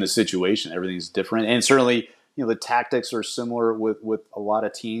 just given the situation, everything's different. And certainly, the tactics are similar with a lot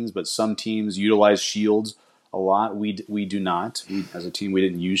of teams, but some teams utilize shields a lot. We do not. As a team, we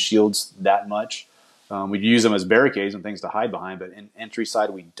didn't use shields that much. We'd use them as barricades and things to hide behind, but in entry side,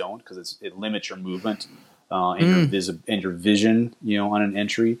 we don't, because it limits your movement and your vision, on an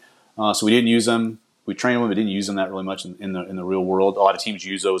entry. So we didn't use them. We trained them, but didn't use them that really much in the real world. A lot of teams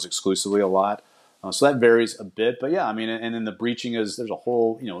use those exclusively a lot. So that varies a bit. But yeah, I mean, and then the breaching there's a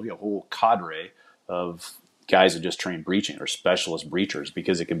whole, a whole cadre of guys that just train breaching or specialist breachers,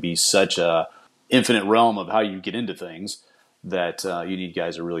 because it can be such a infinite realm of how you get into things that you need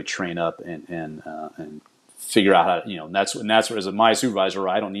guys to really train up and figure out how, and that's where, as my supervisor,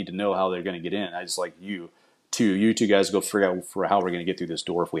 I don't need to know how they're going to get in. I just like you two guys go figure out for how we're going to get through this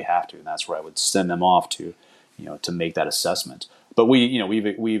door if we have to, and that's where I would send them off to, to make that assessment. But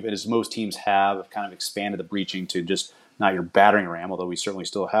we've as most teams have kind of expanded the breaching to just not your battering ram, although we certainly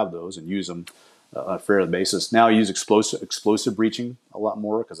still have those and use them on a fair basis. Now I use explosive breaching a lot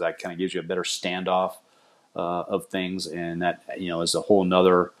more, because that kind of gives you a better standoff of things, and that is a whole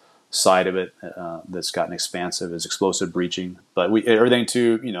nother side of it that's gotten expansive, is explosive breaching. But everything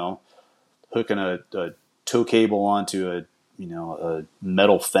to hooking a tow cable onto a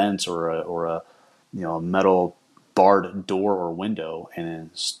metal fence or a metal barred door or window, and then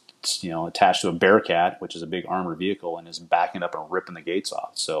attached to a Bearcat, which is a big armored vehicle, and is backing up and ripping the gates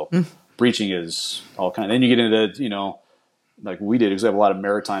off. So breaching is all kind of. Then you get into like we did, because we have a lot of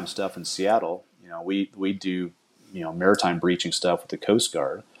maritime stuff in Seattle. We do maritime breaching stuff with the Coast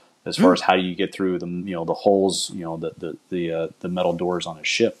Guard, as far as how do you get through the holes, the metal doors on a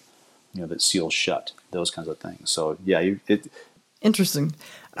ship, that seals shut, those kinds of things. So yeah, interesting.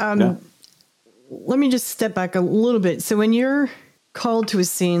 Let me just step back a little bit. So when you're called to a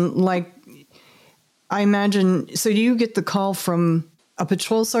scene, like I imagine, so do you get the call from a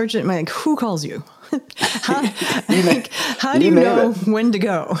patrol sergeant? Like, who calls you? How do you know when to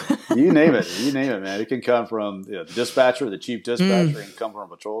go? You name it, man. It can come from the dispatcher, the chief dispatcher. It can come from a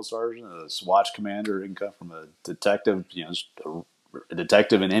patrol sergeant, a SWAT commander. It can come from a detective, a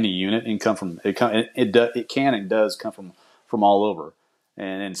detective in any unit. It can come from it can and does come from all over.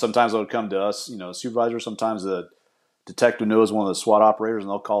 And sometimes it'll come to us, supervisor. Sometimes the detective knows one of the SWAT operators,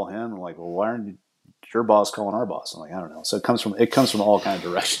 and they'll call him. And like, well, why aren't your boss calling our boss? I'm like, I don't know. So it comes from all kind of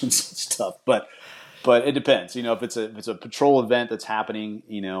directions and stuff. But it depends. If it's a patrol event that's happening,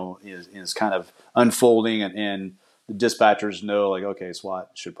 is kind of unfolding, and the dispatchers know, like, okay,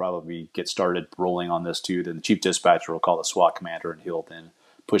 SWAT should probably get started rolling on this too. Then the chief dispatcher will call the SWAT commander, and he'll then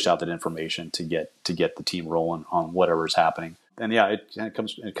push out that information to get the team rolling on whatever's happening. And yeah, it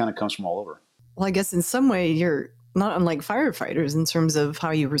kind of comes from all over. Well, I guess in some way you're not unlike firefighters in terms of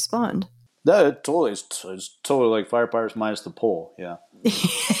how you respond. No, it's totally like firefighters minus the pole. Yeah.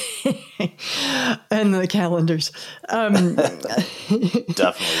 And the calendars. Definitely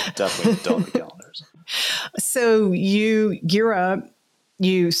don't the calendars. So you gear up,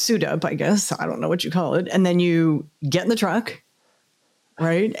 you suit up, I guess. I don't know what you call it. And then you get in the truck,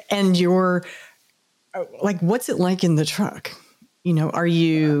 right? And you're like, what's it like in the truck? Are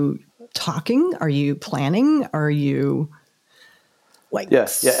you talking? Are you planning? Are you like yeah.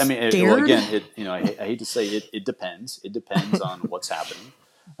 I mean, I hate to say it. It depends. It depends on what's happening.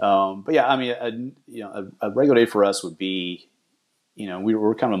 But yeah, I mean, a regular day for us would be,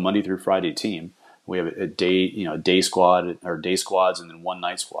 we're kind of a Monday through Friday team. We have a day squad or day squads, and then one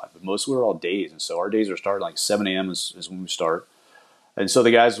night squad. But mostly we're all days, and so our days are starting like 7 a.m. is when we start. And so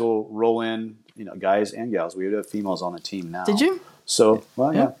the guys will roll in, guys and gals. We have females on the team now. Did you? So,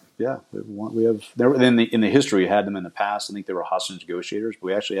 well, yeah. We have in the history we had them in the past. I think they were hostage negotiators, but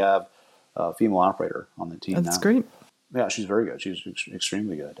we actually have a female operator on the team now. That's great. Yeah, she's very good. She's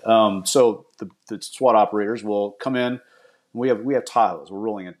extremely good. So the SWAT operators will come in. We have Tahoes. We're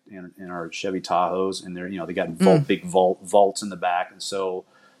rolling in our Chevy Tahoes, and they got big vaults in the back, and so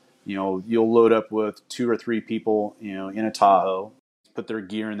you'll load up with 2 or 3 people in a Tahoe, put their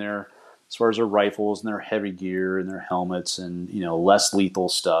gear in there, as far as their rifles and their heavy gear and their helmets and less lethal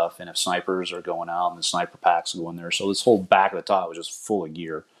stuff. And if snipers are going out, and the sniper packs go in there, so this whole back of the Tahoe is just full of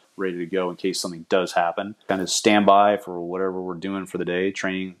gear, ready to go in case something does happen. Kind of stand by for whatever we're doing for the day,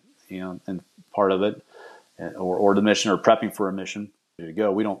 training, and part of it. Or the mission, or prepping for a mission. Ready to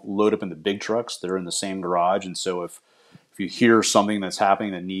go. We don't load up in the big trucks; they're in the same garage. And so, if you hear something that's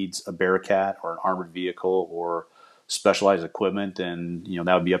happening that needs a Bearcat or an armored vehicle or specialized equipment, then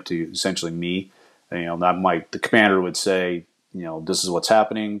that would be up to essentially me. The commander would say, this is what's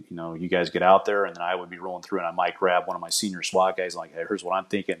happening. You guys get out there, and then I would be rolling through, and I might grab one of my senior SWAT guys, like, hey, here's what I'm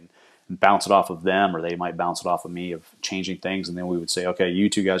thinking, and bounce it off of them, or they might bounce it off of me of changing things, and then we would say, okay,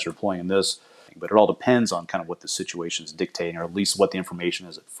 you 2 guys are deploying this. But it all depends on kind of what the situation is dictating, or at least what the information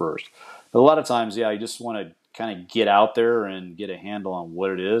is at first. But a lot of times, you just want to kind of get out there and get a handle on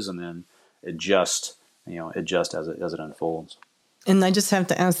what it is, and then adjust as it unfolds. And I just have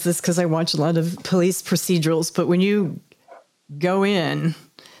to ask this because I watch a lot of police procedurals, but when you go in,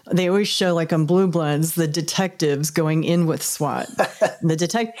 they always show, like on Blue Bloods, the detectives going in with SWAT. The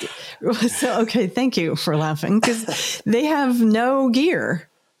detective. So, okay, thank you for laughing, because they have no gear.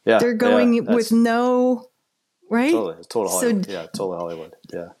 Yeah, they're going with no, right? Totally, it's total Hollywood. Total Hollywood.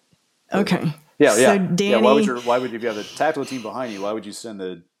 Yeah. Okay. Yeah. So Danny, why would if you have the tactical team behind you? Why would you send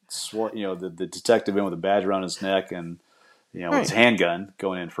the SWAT, the detective in with a badge around his neck and with his handgun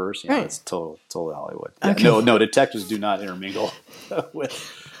going in first? It's total Hollywood. Yeah, okay. No, detectives do not intermingle with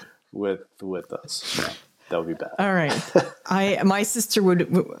us. Yeah. That would be bad. All right. My sister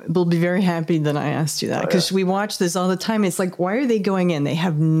will be very happy that I asked you that, because we watch this all the time. It's like, why are they going in? They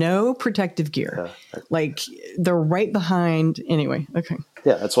have no protective gear. Like, they're right behind. Anyway, okay.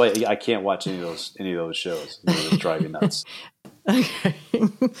 Yeah, that's why I can't watch any of those shows. They drive you nuts. Okay.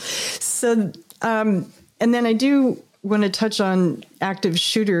 So, and then I do want to touch on active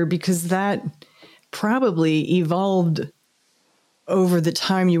shooter, because that probably evolved over the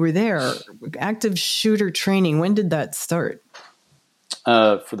time you were there. Active shooter training, when did that start?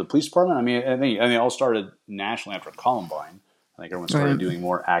 For the police department, I think it all started nationally after Columbine. I think everyone started doing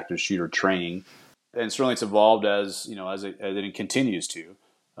more active shooter training, and certainly it's evolved as it continues to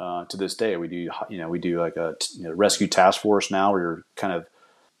this day. We do like a rescue task force now, where you're kind of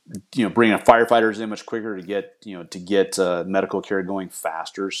bringing firefighters in much quicker to get medical care going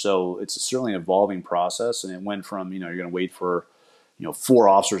faster. So it's certainly an evolving process, and it went from you're going to wait for 4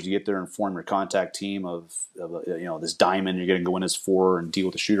 officers to get there and form your contact team of this diamond. You're going to go in as 4 and deal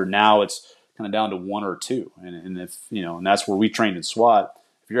with the shooter. Now it's kind of down to 1 or 2, and if and that's where we trained in SWAT.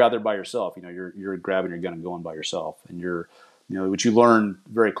 If you're out there by yourself, you're grabbing your gun and going by yourself, and you're what you learn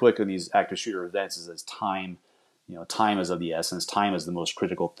very quickly in these active shooter events is time. Time is of the essence. Time is the most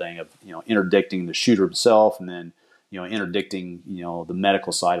critical thing of interdicting the shooter himself, and then interdicting the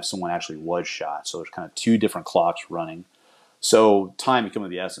medical side if someone actually was shot. So there's kind of 2 different clocks running. So time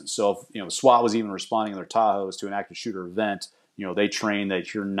becoming the essence. So if SWAT was even responding in their Tahoes to an active shooter event, they train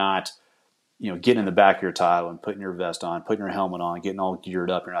that you're not, getting in the back of your Tahoe and putting your vest on, putting your helmet on, getting all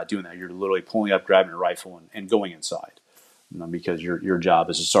geared up. You're not doing that. You're literally pulling up, grabbing your rifle, and going inside, because your job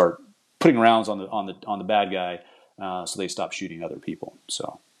is to start putting rounds on the bad guy, so they stop shooting other people.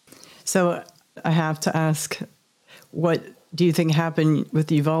 So I have to ask, what do you think happened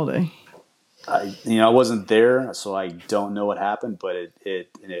with Uvalde? I wasn't there, so I don't know what happened, but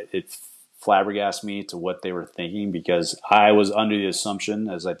it flabbergasted me to what they were thinking, because I was under the assumption,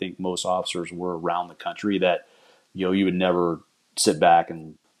 as I think most officers were around the country, that you would never sit back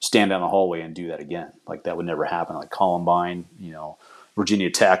and stand down the hallway and do that again. Like, that would never happen. Like Columbine,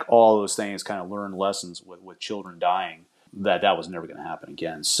 Virginia Tech, all those things, kind of learned lessons with children dying, that was never going to happen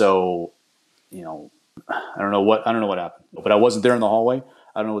again. So, I don't know what happened, but I wasn't there in the hallway.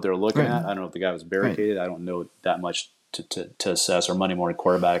 I don't know what they were looking at. I don't know if the guy was barricaded. I don't know that much to assess, or Monday morning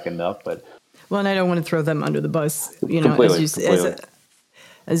quarterback enough. But and I don't want to throw them under the bus. Completely.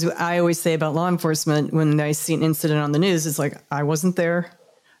 As I always say about law enforcement, when I see an incident on the news, it's like, I wasn't there.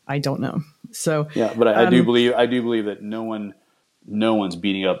 I don't know. So yeah, but I do believe that no one's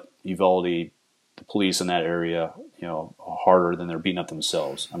beating up Uvalde, the police in that area, harder than they're beating up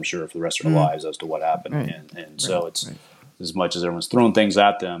themselves, I'm sure, for the rest of their lives, as to what happened. And so it's as much as everyone's throwing things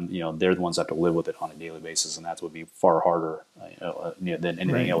at them, they're the ones that have to live with it on a daily basis, and that would be far harder than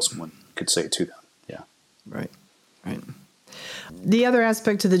anything else one could say to them. Yeah. Right. The other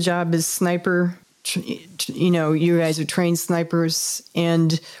aspect of the job is sniper. You guys are trained snipers,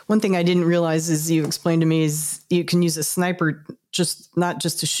 and one thing I didn't realize is you explained to me is you can use a sniper not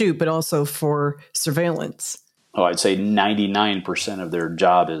just to shoot, but also for surveillance. Oh, I'd say 99% of their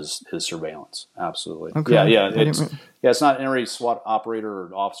job is Okay. surveillance. Absolutely. Yeah. It's not every SWAT operator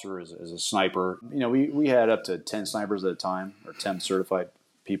or officer is a sniper. We had up to 10 snipers at a time, or 10 certified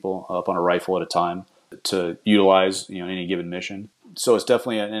people up on a rifle at a time to utilize, any given mission. So it's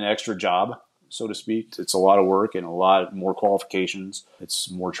definitely an extra job, so to speak. It's a lot of work and a lot more qualifications. It's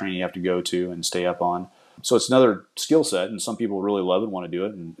more training you have to go to and stay up on. So it's another skill set, and some people really love it and want to do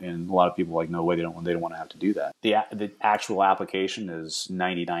it, and a lot of people no way, they don't want to have to do that. The actual application is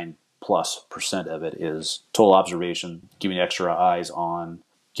 99+% of it is total observation, giving you extra eyes on,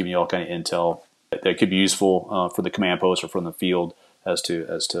 giving you all kind of intel that could be useful for the command post or from the field as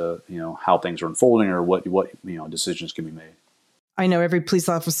to how things are unfolding or what decisions can be made. I know every police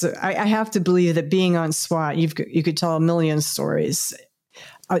officer. I have to believe that being on SWAT, you could tell a million stories.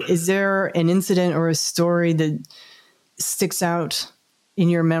 Is there an incident or a story that sticks out in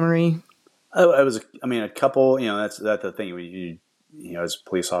your memory? A couple. That's the thing. We, as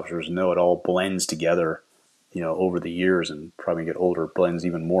police officers, know it all blends together. Over the years, and probably get older, blends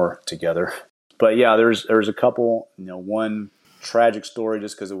even more together. But yeah, there's a couple. One tragic story,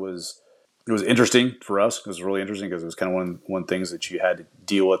 just because it was interesting for us. It was really interesting because it was kind of one things that you had to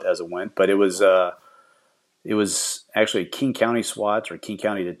deal with as it went. But it was actually a King County SWAT or King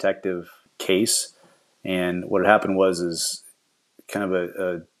County detective case. And what had happened was kind of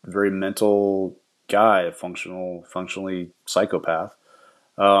a very mental guy, a functionally psychopath,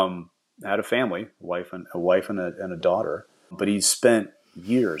 had a family, a wife and a daughter. But he spent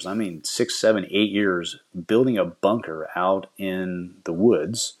years, 6, 7, 8 years, building a bunker out in the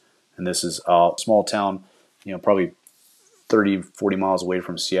woods. And this is a small town, probably 30, 40 miles away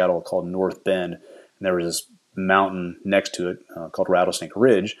from Seattle called North Bend. And there was this mountain next to it called Rattlesnake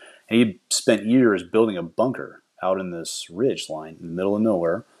Ridge. And he spent years building a bunker out in this ridge line in the middle of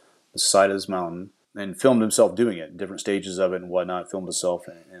nowhere, the side of this mountain, and filmed himself doing it, different stages of it and whatnot, filmed himself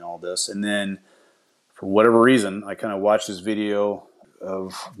and all this. And then for whatever reason, I kind of watched this video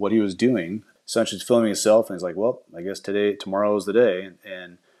of what he was doing. Essentially filming himself, and he's like, well, I guess tomorrow is the day.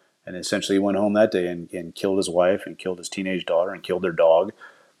 And essentially he went home that day and killed his wife and killed his teenage daughter and killed their dog,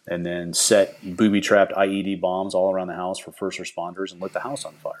 and then set booby-trapped IED bombs all around the house for first responders and lit the house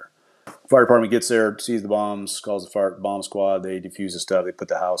on fire. Fire department gets there, sees the bombs, calls the bomb squad. They defuse the stuff. They put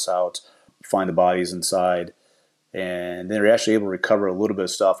the house out, find the bodies inside, and they're actually able to recover a little bit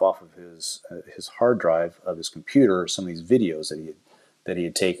of stuff off of his hard drive of his computer, some of these videos that he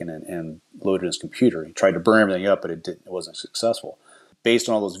had taken and loaded in his computer. He tried to burn everything up, but it wasn't successful. Based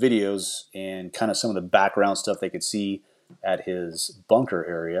on all those videos and kind of some of the background stuff they could see at his bunker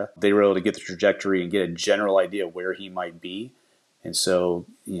area, they were able to get the trajectory and get a general idea of where he might be. And so,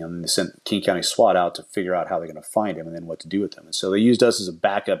 they sent King County SWAT out to figure out how they're going to find him and then what to do with him. And so they used us as a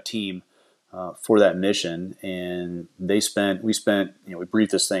backup team for that mission. And we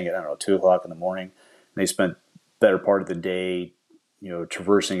briefed this thing at, 2 o'clock in the morning. And they spent better part of the day,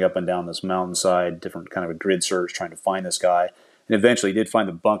 traversing up and down this mountainside, different kind of a grid search, trying to find this guy. And eventually he did find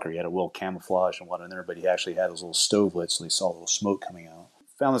the bunker. He had a little camouflage and whatnot in there, but he actually had his little stove lit, so they saw a little smoke coming out.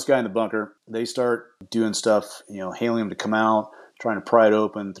 Found this guy in the bunker. They start doing stuff, hailing him to come out, trying to pry it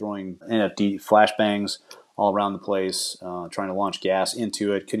open, throwing NFD flashbangs all around the place, trying to launch gas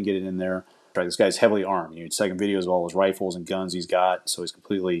into it. Couldn't get it in there. This guy's heavily armed. You'd second videos of all his rifles and guns he's got, so he's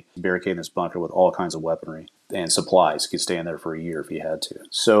completely barricading this bunker with all kinds of weaponry and supplies. He could stay in there for a year if he had to.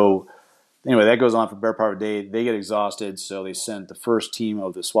 So anyway, that goes on for a better part of the day. They get exhausted, so they sent the first team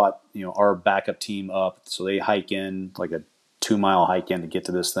of the SWAT, our backup team up. So they hike in, like a 2-mile hike in to get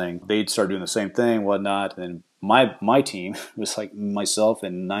to this thing. They'd start doing the same thing, whatnot. And then my team, was like myself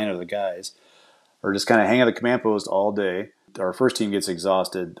and 9 other guys, are just kind of hanging at the command post all day. Our first team gets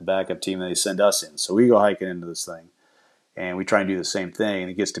exhausted, the backup team, and they send us in. So we go hiking into this thing, and we try and do the same thing. And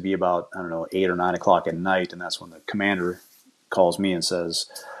it gets to be about, 8 or 9 o'clock at night, and that's when the commander calls me and says,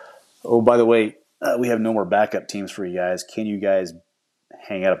 oh, by the way, we have no more backup teams for you guys. Can you guys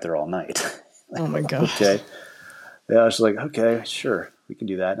hang out up there all night? Oh, my God. Okay. Yeah, I was like, okay, sure, we can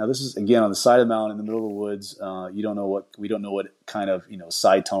do that. Now, this is, again, on the side of the mountain in the middle of the woods. We don't know what kind of,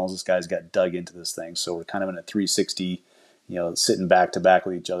 side tunnels this guy's got dug into this thing. So we're kind of in a 360, sitting back to back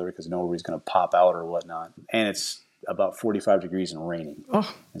with each other because nobody's going to pop out or whatnot. And it's about 45 degrees and raining.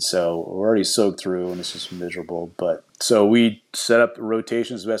 Oh. And so we're already soaked through, and it's just miserable. But so we set up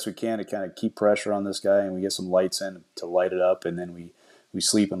rotations as best we can to kind of keep pressure on this guy, and we get some lights in to light it up, and then we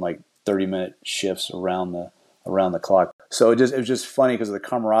sleep in like 30-minute shifts around the clock. So it was just funny because of the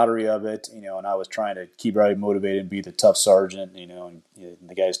camaraderie of it, and I was trying to keep everybody motivated and be the tough sergeant, and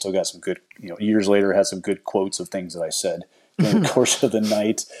the guy still got some good, years later had some good quotes of things that I said during the course of the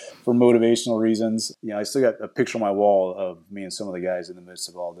night for motivational reasons. I still got a picture on my wall of me and some of the guys in the midst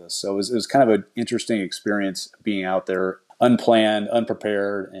of all this. So it was kind of an interesting experience being out there, unplanned,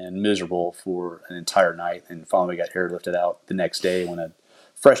 unprepared, and miserable for an entire night. And finally we got airlifted out the next day when a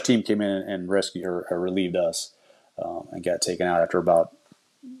fresh team came in and rescued or relieved us, and got taken out after about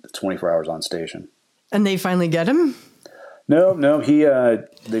 24 hours on station. And they finally get him? No.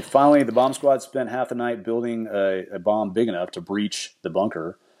 The bomb squad spent half the night building a bomb big enough to breach the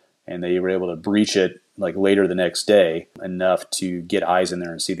bunker, and they were able to breach it like later the next day enough to get eyes in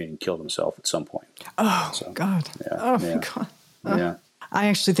there and see if he can kill himself at some point. Oh, so, God. My God. Oh. Yeah. I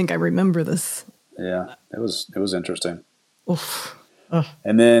actually think I remember this. Yeah. It was interesting. Oof.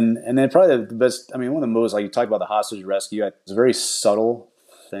 And then probably the best, one of the most, like you talked about the hostage rescue, it's a very subtle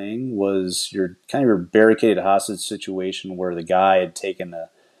thing, was your barricaded hostage situation where the guy had taken the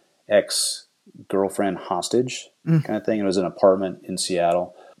ex-girlfriend hostage kind of thing. It was an apartment in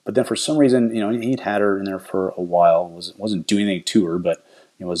Seattle. But then for some reason, he'd had her in there for a while, wasn't doing anything to her, but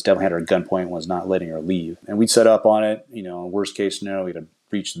was definitely had her at gunpoint, was not letting her leave. And we'd set up on it, worst case scenario, we'd have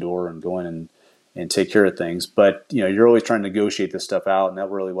breached the door and go in and take care of things. But, you're always trying to negotiate this stuff out, and that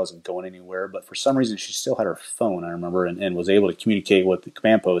really wasn't going anywhere. But for some reason, she still had her phone, I remember, and was able to communicate with the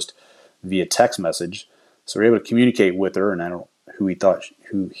command post via text message. So we were able to communicate with her, and I don't know who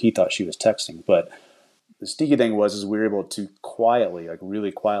he thought she was texting. But the sneaky thing was we were able to quietly, like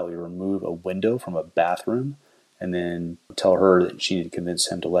really quietly, remove a window from a bathroom and then tell her that she needed to convince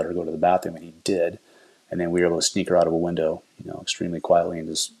him to let her go to the bathroom, and he did. And then we were able to sneak her out of a window, extremely quietly, and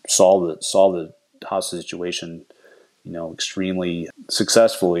just solve the hostage situation, extremely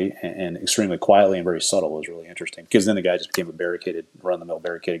successfully and extremely quietly and very subtle. It was really interesting because then the guy just became a run-of-the-mill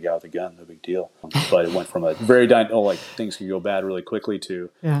barricaded guy with a gun. No big deal. But it went from a very things could go bad really quickly to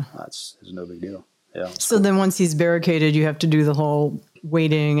it's no big deal. Yeah. So then once he's barricaded, you have to do the whole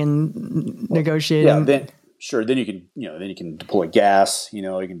waiting and negotiating. Yeah. Then you can deploy gas. You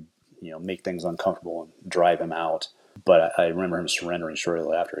can make things uncomfortable and drive him out. But I remember him surrendering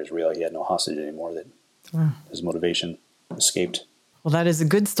shortly after he realized he had no hostage anymore, that his motivation escaped. Well, that is a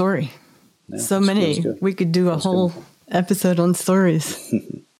good story. Yeah, so many. We could do a whole episode on stories.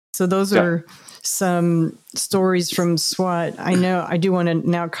 So those are some stories from SWAT. I know I do want to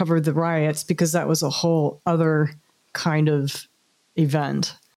now cover the riots because that was a whole other kind of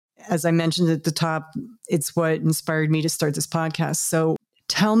event. As I mentioned at the top, it's what inspired me to start this podcast. So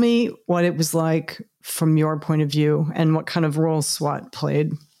tell me what it was like from your point of view and what kind of role SWAT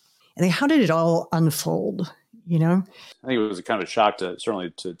played. And how did it all unfold, I think it was a kind of a shock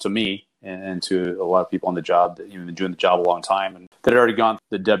certainly to me and to a lot of people on the job that been doing the job a long time and that had already gone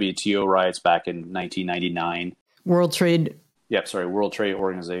through the WTO riots back in 1999. World Trade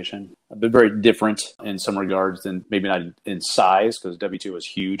Organization. But very different in some regards than maybe not in size because WTO was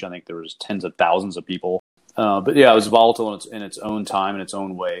huge. I think there was tens of thousands of people. But yeah, it was volatile in its own time, in its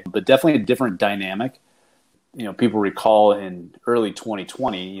own way, but definitely a different dynamic. People recall in early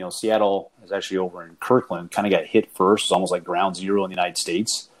 2020, Seattle is actually over in Kirkland, kind of got hit first. It's almost like ground zero in the United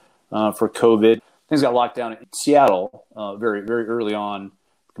States for COVID. Things got locked down in Seattle very, very early on,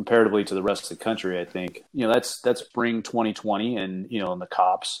 comparatively to the rest of the country. I think that's spring 2020, and and the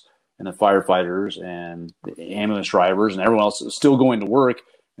cops and the firefighters and the ambulance drivers and everyone else is still going to work.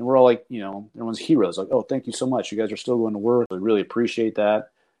 And we're all like, everyone's heroes. Like, oh, thank you so much. You guys are still going to work. We really appreciate that.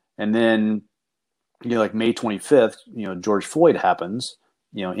 And then, like May 25th, George Floyd happens,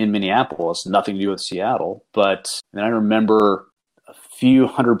 in Minneapolis, nothing to do with Seattle. But then I remember a few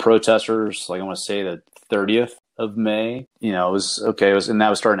hundred protesters, like I want to say the 30th of May, and that was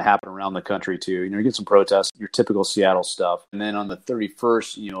starting to happen around the country too. You get some protests, your typical Seattle stuff. And then on the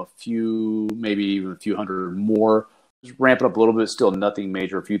 31st, maybe even a few hundred more. Just ramping up a little bit, still nothing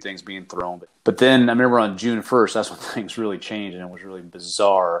major, a few things being thrown. But then I remember on June 1st, that's when things really changed, and it was really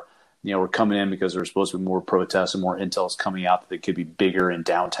bizarre. We're coming in because there was supposed to be more protests and more intel's coming out that they could be bigger in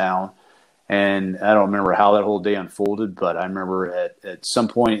downtown. And I don't remember how that whole day unfolded, but I remember at some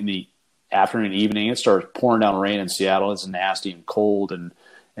point in the afternoon, evening, it starts pouring down rain in Seattle. It's nasty and cold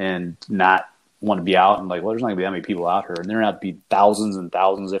and not want to be out. And like, well, there's not going to be that many people out here. And there are going to be thousands and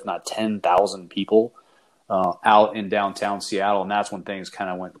thousands, if not 10,000 people out in downtown Seattle, and that's when things kind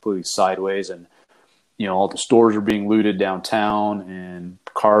of went completely sideways. And all the stores are being looted downtown, and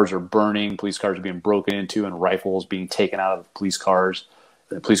cars are burning, police cars are being broken into, and rifles being taken out of police cars,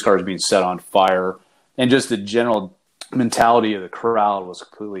 the police cars being set on fire, and just the general mentality of the crowd was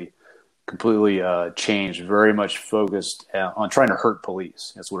completely changed, very much focused on trying to hurt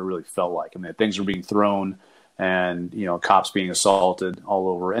police. That's what it really felt like. I mean, things were being thrown, and cops being assaulted all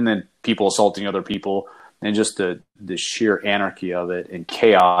over, and then people assaulting other people, and just the sheer anarchy of it and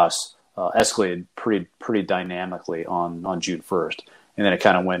chaos escalated pretty dynamically on June 1st. And then it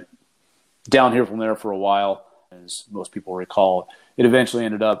kind of went downhill from there for a while. As most people recall, it eventually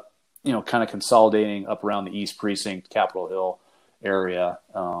ended up, kind of consolidating up around the East Precinct, Capitol Hill area,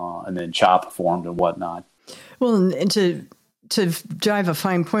 and then CHOP formed and whatnot. Well, and to drive a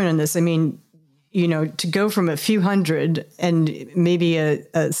fine point on this, I mean, to go from a few hundred and maybe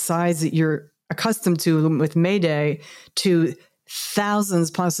a size that you're accustomed to with May Day to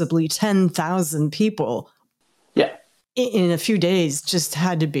thousands, possibly 10,000 people. Yeah. In a few days just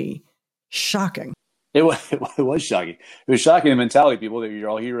had to be shocking. It was shocking. It was shocking the mentality of people that you're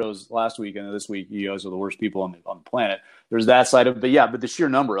all heroes last week, and this week you guys are the worst people on the planet. There's that side of it, but the sheer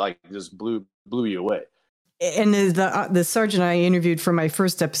number just blew you away. And the sergeant I interviewed for my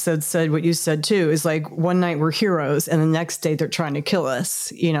first episode said what you said too, is like, one night we're heroes and the next day they're trying to kill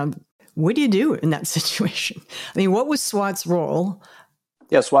us. What do you do in that situation? I mean, what was SWAT's role?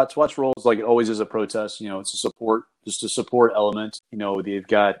 Yeah, SWAT's role is like it always is a protest. It's just a support element. They've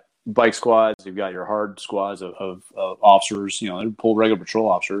got bike squads, you've got your hard squads of officers. They pull regular patrol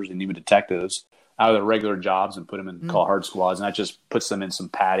officers and even detectives out of their regular jobs and put them in call hard squads, and that just puts them in some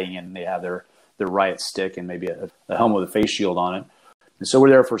padding, and they have their riot stick and maybe a helmet with a face shield on it. And so we're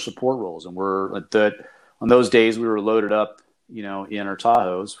there for support roles, and on those days we were loaded up, in our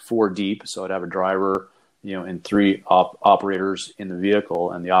Tahoes, 4 deep. So I'd have a driver, and 3 operators in the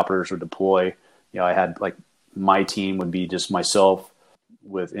vehicle, and the operators would deploy. I had my team would be just myself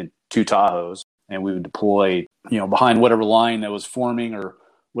in 2 Tahoes, and we would deploy, behind whatever line that was forming or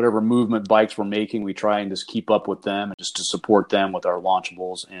whatever movement bikes were making. We try and just keep up with them, just to support them with our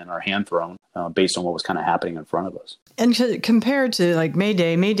launchables and our hand thrown based on what was kind of happening in front of us. And compared to May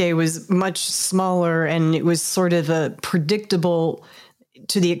Day was much smaller, and it was sort of a predictable,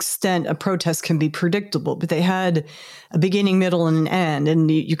 to the extent a protest can be predictable, but they had a beginning, middle, and an end, and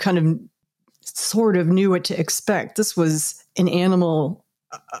you kind of sort of knew what to expect. This was an animal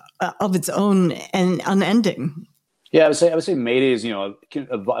of its own and unending. Yeah, I would say May Day is,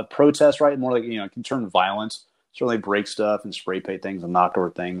 a protest, right? More like, it can turn violent, certainly break stuff and spray paint things and knock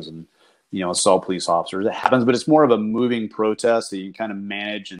over things and, assault police officers. It happens, but it's more of a moving protest that you kind of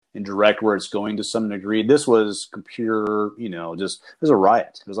manage and direct where it's going to some degree. This was pure, it was a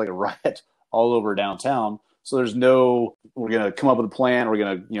riot. It was like a riot all over downtown. So there's we're going to come up with a plan. We're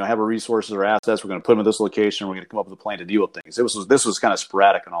going to, have our resources or assets. We're going to put them at this location. We're going to come up with a plan to deal with things. This was kind of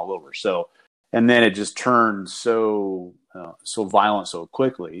sporadic and all over. So, and then it just turned so violent so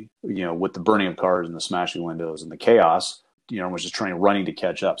quickly, with the burning of cars and the smashing windows and the chaos, was just running to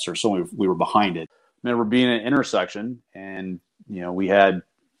catch up. So we were behind it. I remember being in an intersection, and, we had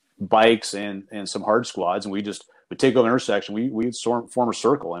bikes and some hard squads, and we would take over an intersection. We'd form a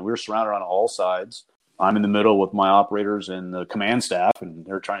circle, and we were surrounded on all sides. I'm in the middle with my operators and the command staff, and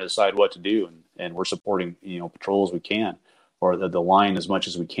they're trying to decide what to do. And we're supporting, patrol as we can, or the line as much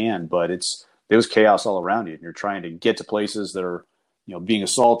as we can. But there was chaos all around you, and you're trying to get to places that are, being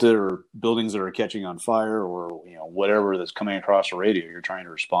assaulted, or buildings that are catching on fire, or, whatever that's coming across the radio. You're trying to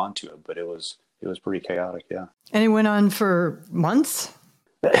respond to it, but it was pretty chaotic. Yeah. And it went on for months.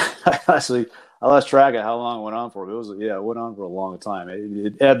 Honestly, I lost track of how long it went on for. It went on for a long time.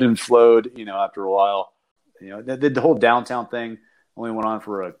 It ebbed and flowed, after a while. The whole downtown thing only went on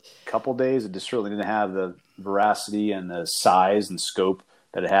for a couple days. It just certainly didn't have the veracity and the size and scope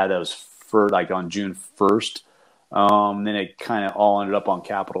that it had. That was on June 1st. Then it kind of all ended up on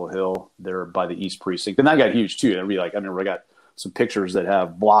Capitol Hill there by the East Precinct. And that got huge too. I remember I got some pictures that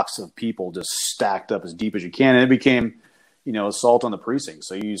have blocks of people just stacked up as deep as you can. And it became, assault on the precinct.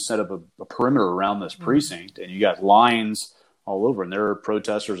 So you set up a perimeter around this precinct, and you got lines all over. And there are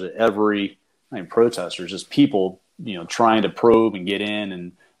protesters protesters, just people, trying to probe and get in,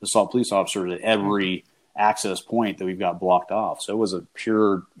 and assault police officers at every access point that we've got blocked off. So it was a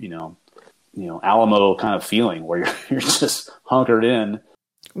pure, Alamo kind of feeling where you're just hunkered in.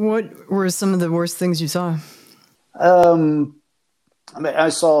 What were some of the worst things you saw? I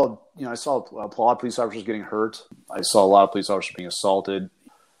saw a lot of police officers getting hurt. I saw a lot of police officers being assaulted.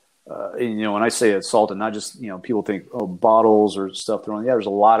 When I say assaulted, not just, people think, bottles or stuff thrown. Yeah, there's a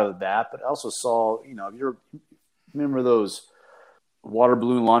lot of that. But I also saw, if you remember those water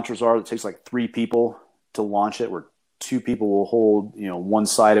balloon launchers that takes like 3 people to launch it where two people will hold, one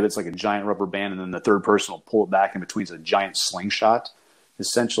side of it's like a giant rubber band, and then the third person will pull it back in between. It's a giant slingshot,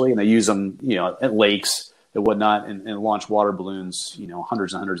 essentially. And they use them, at lakes and whatnot, and launch water balloons,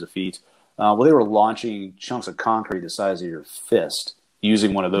 hundreds and hundreds of feet. Well, they were launching chunks of concrete the size of your fist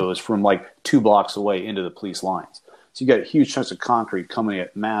using one of those from like 2 blocks away into the police lines. So you got huge chunks of concrete coming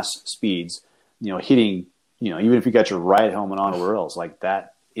at mass speeds, hitting, even if you got your riot helmet on or where else, like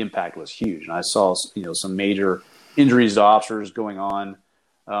that impact was huge. And I saw, some major injuries to officers going on.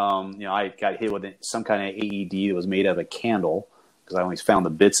 I got hit with some kind of AED that was made out of a candle because I only found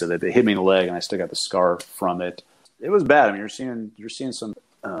the bits of it. It hit me in the leg, and I still got the scar from it. It was bad. I mean, you're seeing some,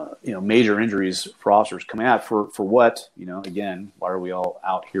 major injuries for officers coming out for what, again, why are we all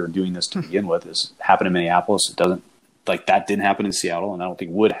out here doing this to begin with? This happened in Minneapolis. It doesn't, like, that didn't happen in Seattle, and I don't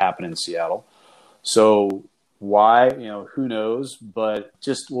think would happen in Seattle. So why, who knows? But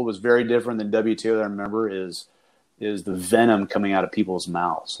just what was very different than WTO that I remember is the venom coming out of people's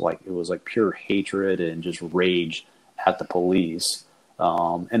mouths. Like, it was like pure hatred and just rage at the police.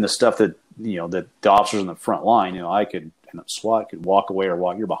 And the stuff that, that the officers in the front line, I could, SWAT could walk away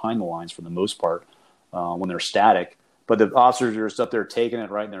or you're behind the lines for the most part when they're static. But the officers are stuff there taking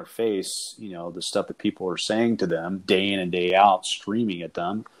it right in their face, the stuff that people are saying to them day in and day out, screaming at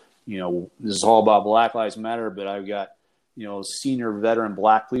them. This is all about Black Lives Matter, but I've got, senior veteran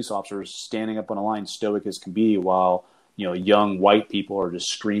Black police officers standing up on a line, stoic as can be, while, young white people are just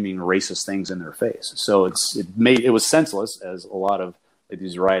screaming racist things in their face. So it was senseless, as a lot of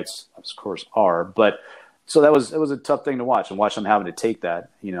these riots, of course, are. But so it was a tough thing to watch, and watch them having to take that,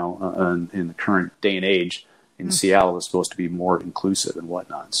 in the current day and age in Seattle is supposed to be more inclusive and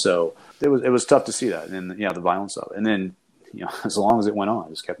whatnot. So it was tough to see that, and the violence of it. And then, as long as it went on,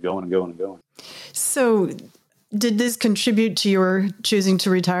 it just kept going and going and going. So did this contribute to your choosing to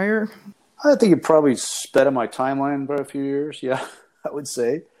retire? I think it probably sped up my timeline by a few years. Yeah, I would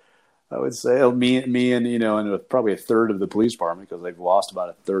say me and, and probably a third of the police department, because they've lost about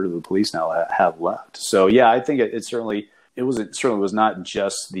a third of the police now have left. So yeah, I think it certainly was not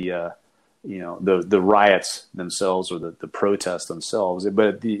just the riots themselves or the protests themselves,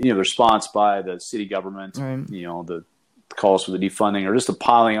 but the response by the city government, right. The calls for the defunding, or just the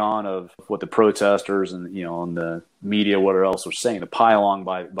piling on of what the protesters and and the media, whatever else were saying, the pile on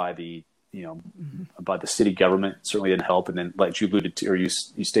by the by the city government certainly didn't help. And then, like you alluded to, or you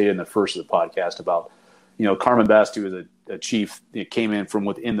stated in the first of the podcast about Carmen Best, who was a chief, came in from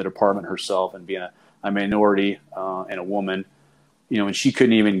within the department herself, and being a minority and a woman, and she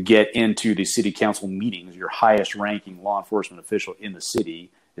couldn't even get into the city council meetings. Your highest ranking law enforcement official in the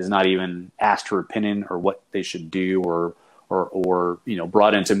city is not even asked her opinion or what they should do, or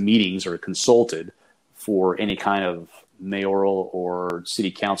brought into meetings or consulted for any kind of mayoral or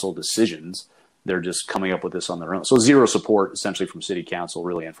city council decisions. They're just coming up with this on their own. So zero support essentially from city council,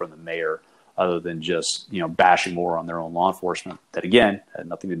 really, and from the mayor, other than just bashing more on their own law enforcement. That again had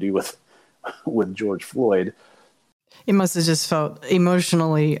nothing to do with George Floyd. It must have just felt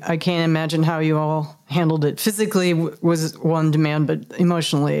emotionally. I can't imagine how you all handled it. Physically was one demand, but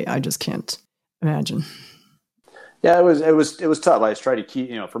emotionally, I just can't imagine. Yeah, it was tough. I was trying to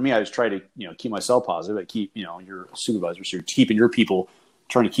keep, for me, I was trying to, keep myself positive. I keep, your supervisors, so you're keeping your people,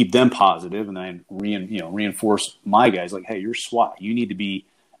 trying to keep them positive, and then reinforce my guys. Like, hey, you're SWAT. You need to be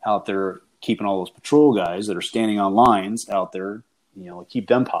out there keeping all those patrol guys that are standing on lines out there, keep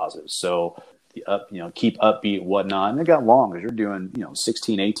them positive. So, keep upbeat, whatnot. And it got long because you're doing,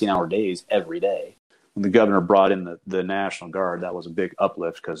 16, 18-hour days every day. When the governor brought in the National Guard, that was a big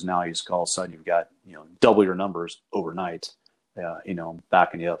uplift, because now you just all of a sudden you've got, double your numbers overnight,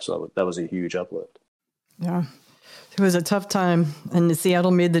 backing you up. So that was a huge uplift. Yeah. It was a tough time, and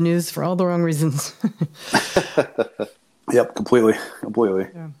Seattle made the news for all the wrong reasons. Yep, completely.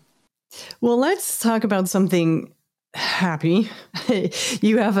 Yeah. Well, let's talk about something happy.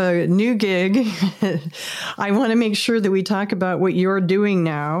 You have a new gig. I want to make sure that we talk about what you're doing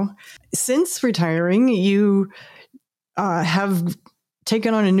now. Since retiring, you have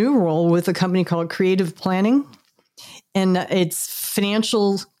taken on a new role with a company called Creative Planning, and it's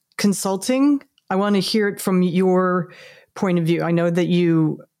financial consulting. I want to hear it from your point of view. I know that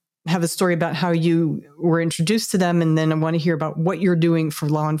you have a story about how you were introduced to them, and then I want to hear about what you're doing for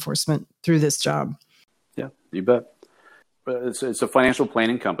law enforcement through this job. Yeah, you bet. It's a financial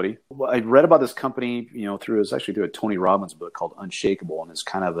planning company. I read about this company, through a Tony Robbins book called Unshakable, and it's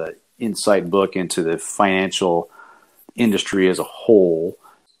kind of an insight book into the financial industry as a whole.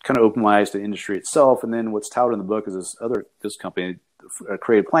 Kind of opened my eyes to the industry itself, and then what's touted in the book is this company,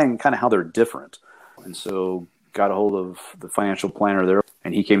 Creative Planning, kind of how they're different. And so got a hold of the financial planner there,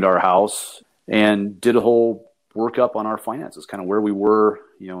 and he came to our house and did a whole workup on our finances, kind of where we were,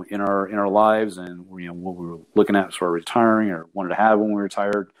 in our lives, and what we were looking at as far as retiring or wanted to have when we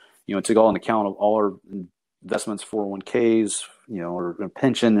retired. Took all into account of all our investments, 401ks, or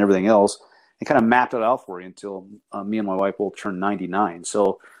pension and everything else, and kind of mapped it out for you until me and my wife both turned 99.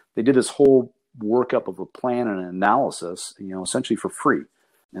 So they did this whole workup of a plan and an analysis, essentially for free.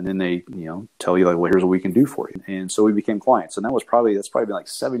 And then they, tell you like, well, here's what we can do for you. And so we became clients. And that's probably been like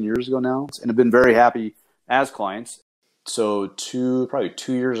 7 years ago now. And I've been very happy as clients. So probably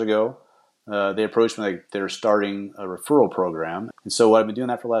 2 years ago, they approached me like they're starting a referral program. And so what I've been doing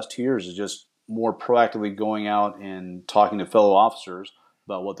that for the last 2 years is just more proactively going out and talking to fellow officers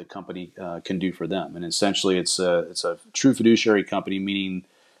about what the company can do for them. And essentially it's a true fiduciary company, meaning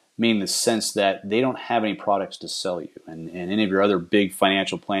the sense that they don't have any products to sell you. And any of your other big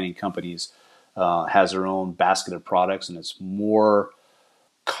financial planning companies has their own basket of products, and it's more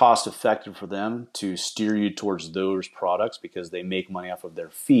cost effective for them to steer you towards those products because they make money off of their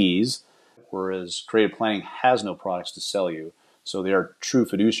fees, whereas Creative Planning has no products to sell you. So they are true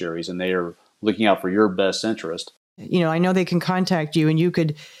fiduciaries, and they are looking out for your best interest. I know they can contact you, and you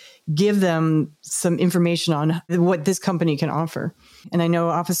could give them some information on what this company can offer. And I know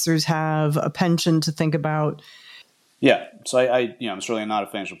officers have a pension to think about. Yeah. So I'm certainly not a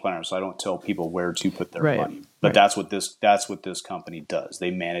financial planner, so I don't tell people where to put their money. But that's what this company does.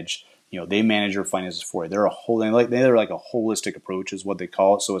 They manage, your finances for you. They're they're like a holistic approach is what they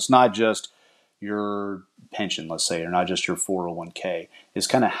call it. So it's not just your pension, let's say, or not just your 401k. It's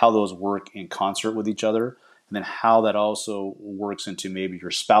kind of how those work in concert with each other. And then how that also works into maybe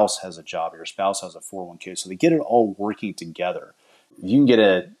your spouse has a job, your spouse has a 401k. So they get it all working together. You can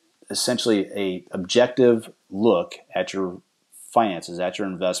get essentially a objective look at your finances, at your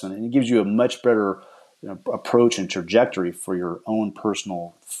investment, and it gives you a much better approach and trajectory for your own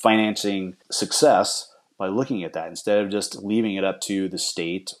personal financing success by looking at that instead of just leaving it up to the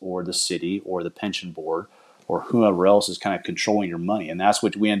state or the city or the pension board or whoever else is kind of controlling your money. And that's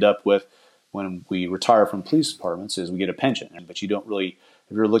what we end up with when we retire from police departments is we get a pension, but you don't really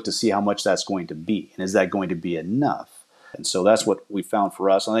ever look to see how much that's going to be. And is that going to be enough? And so that's what we found for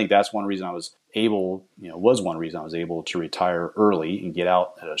us. I think that's one reason I was able to retire early and get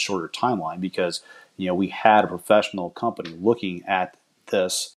out at a shorter timeline because, we had a professional company looking at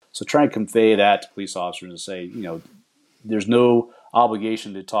this. So trying to convey that to police officers and say, there's no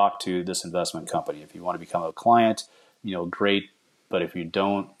obligation to talk to this investment company. If you want to become a client, great. But if you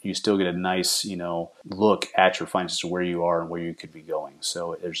don't, you still get a nice, look at your finances, where you are and where you could be going.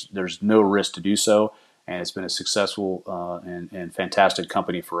 So there's no risk to do so. And it's been a successful and fantastic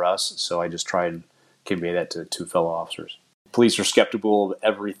company for us. So I just try and convey that to fellow officers. Police are skeptical of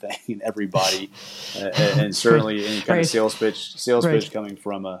everything and everybody, and certainly any kind of sales pitch coming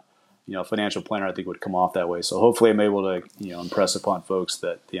from a financial planner, I think would come off that way. So hopefully I'm able to impress upon folks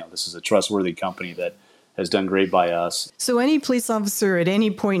that this is a trustworthy company that has done great by us. So any police officer at any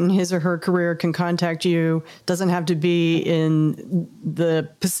point in his or her career can contact you. Doesn't have to be in the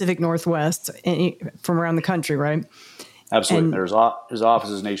Pacific Northwest, from around the country, right? Absolutely. And there's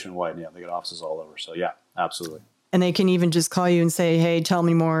offices nationwide. Yeah, they got offices all over. So yeah, absolutely. And they can even just call you and say, "Hey, tell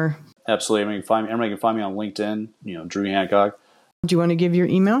me more." Absolutely. Everybody can find me on LinkedIn. Drew Hancock. Do you want to give your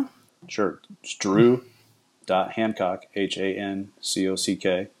email? Sure. It's Drew.Hancock,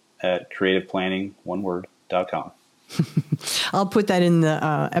 HANCOCK @creativeplanning.com. I'll put that in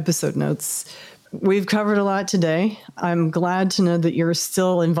the episode notes. We've covered a lot today. I'm glad to know that you're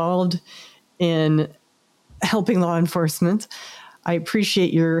still involved in helping law enforcement. I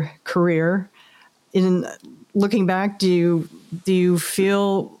appreciate your career. In looking back, do you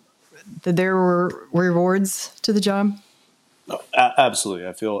feel that there were rewards to the job? Oh, absolutely.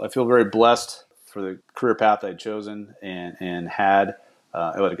 I feel very blessed for the career path I'd chosen and had.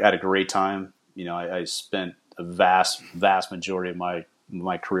 I had a great time. I spent a vast majority of my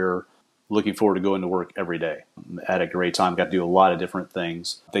career looking forward to going to work every day. I had a great time. Got to do a lot of different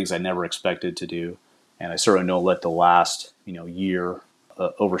things I never expected to do, and I certainly don't let the last year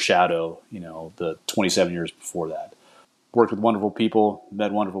overshadow the 27 years before that. Worked with wonderful people,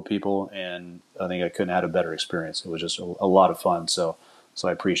 met wonderful people, and I think I couldn't have had a better experience. It was just a lot of fun. So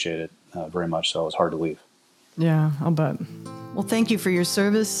I appreciate it very much. So it was hard to leave. Yeah, I'll bet. Well, thank you for your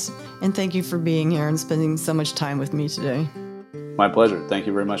service, and thank you for being here and spending so much time with me today. My pleasure. Thank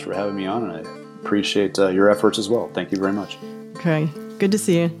you very much for having me on, and I appreciate your efforts as well. Thank you very much. Okay. Good to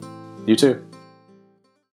see you. You too.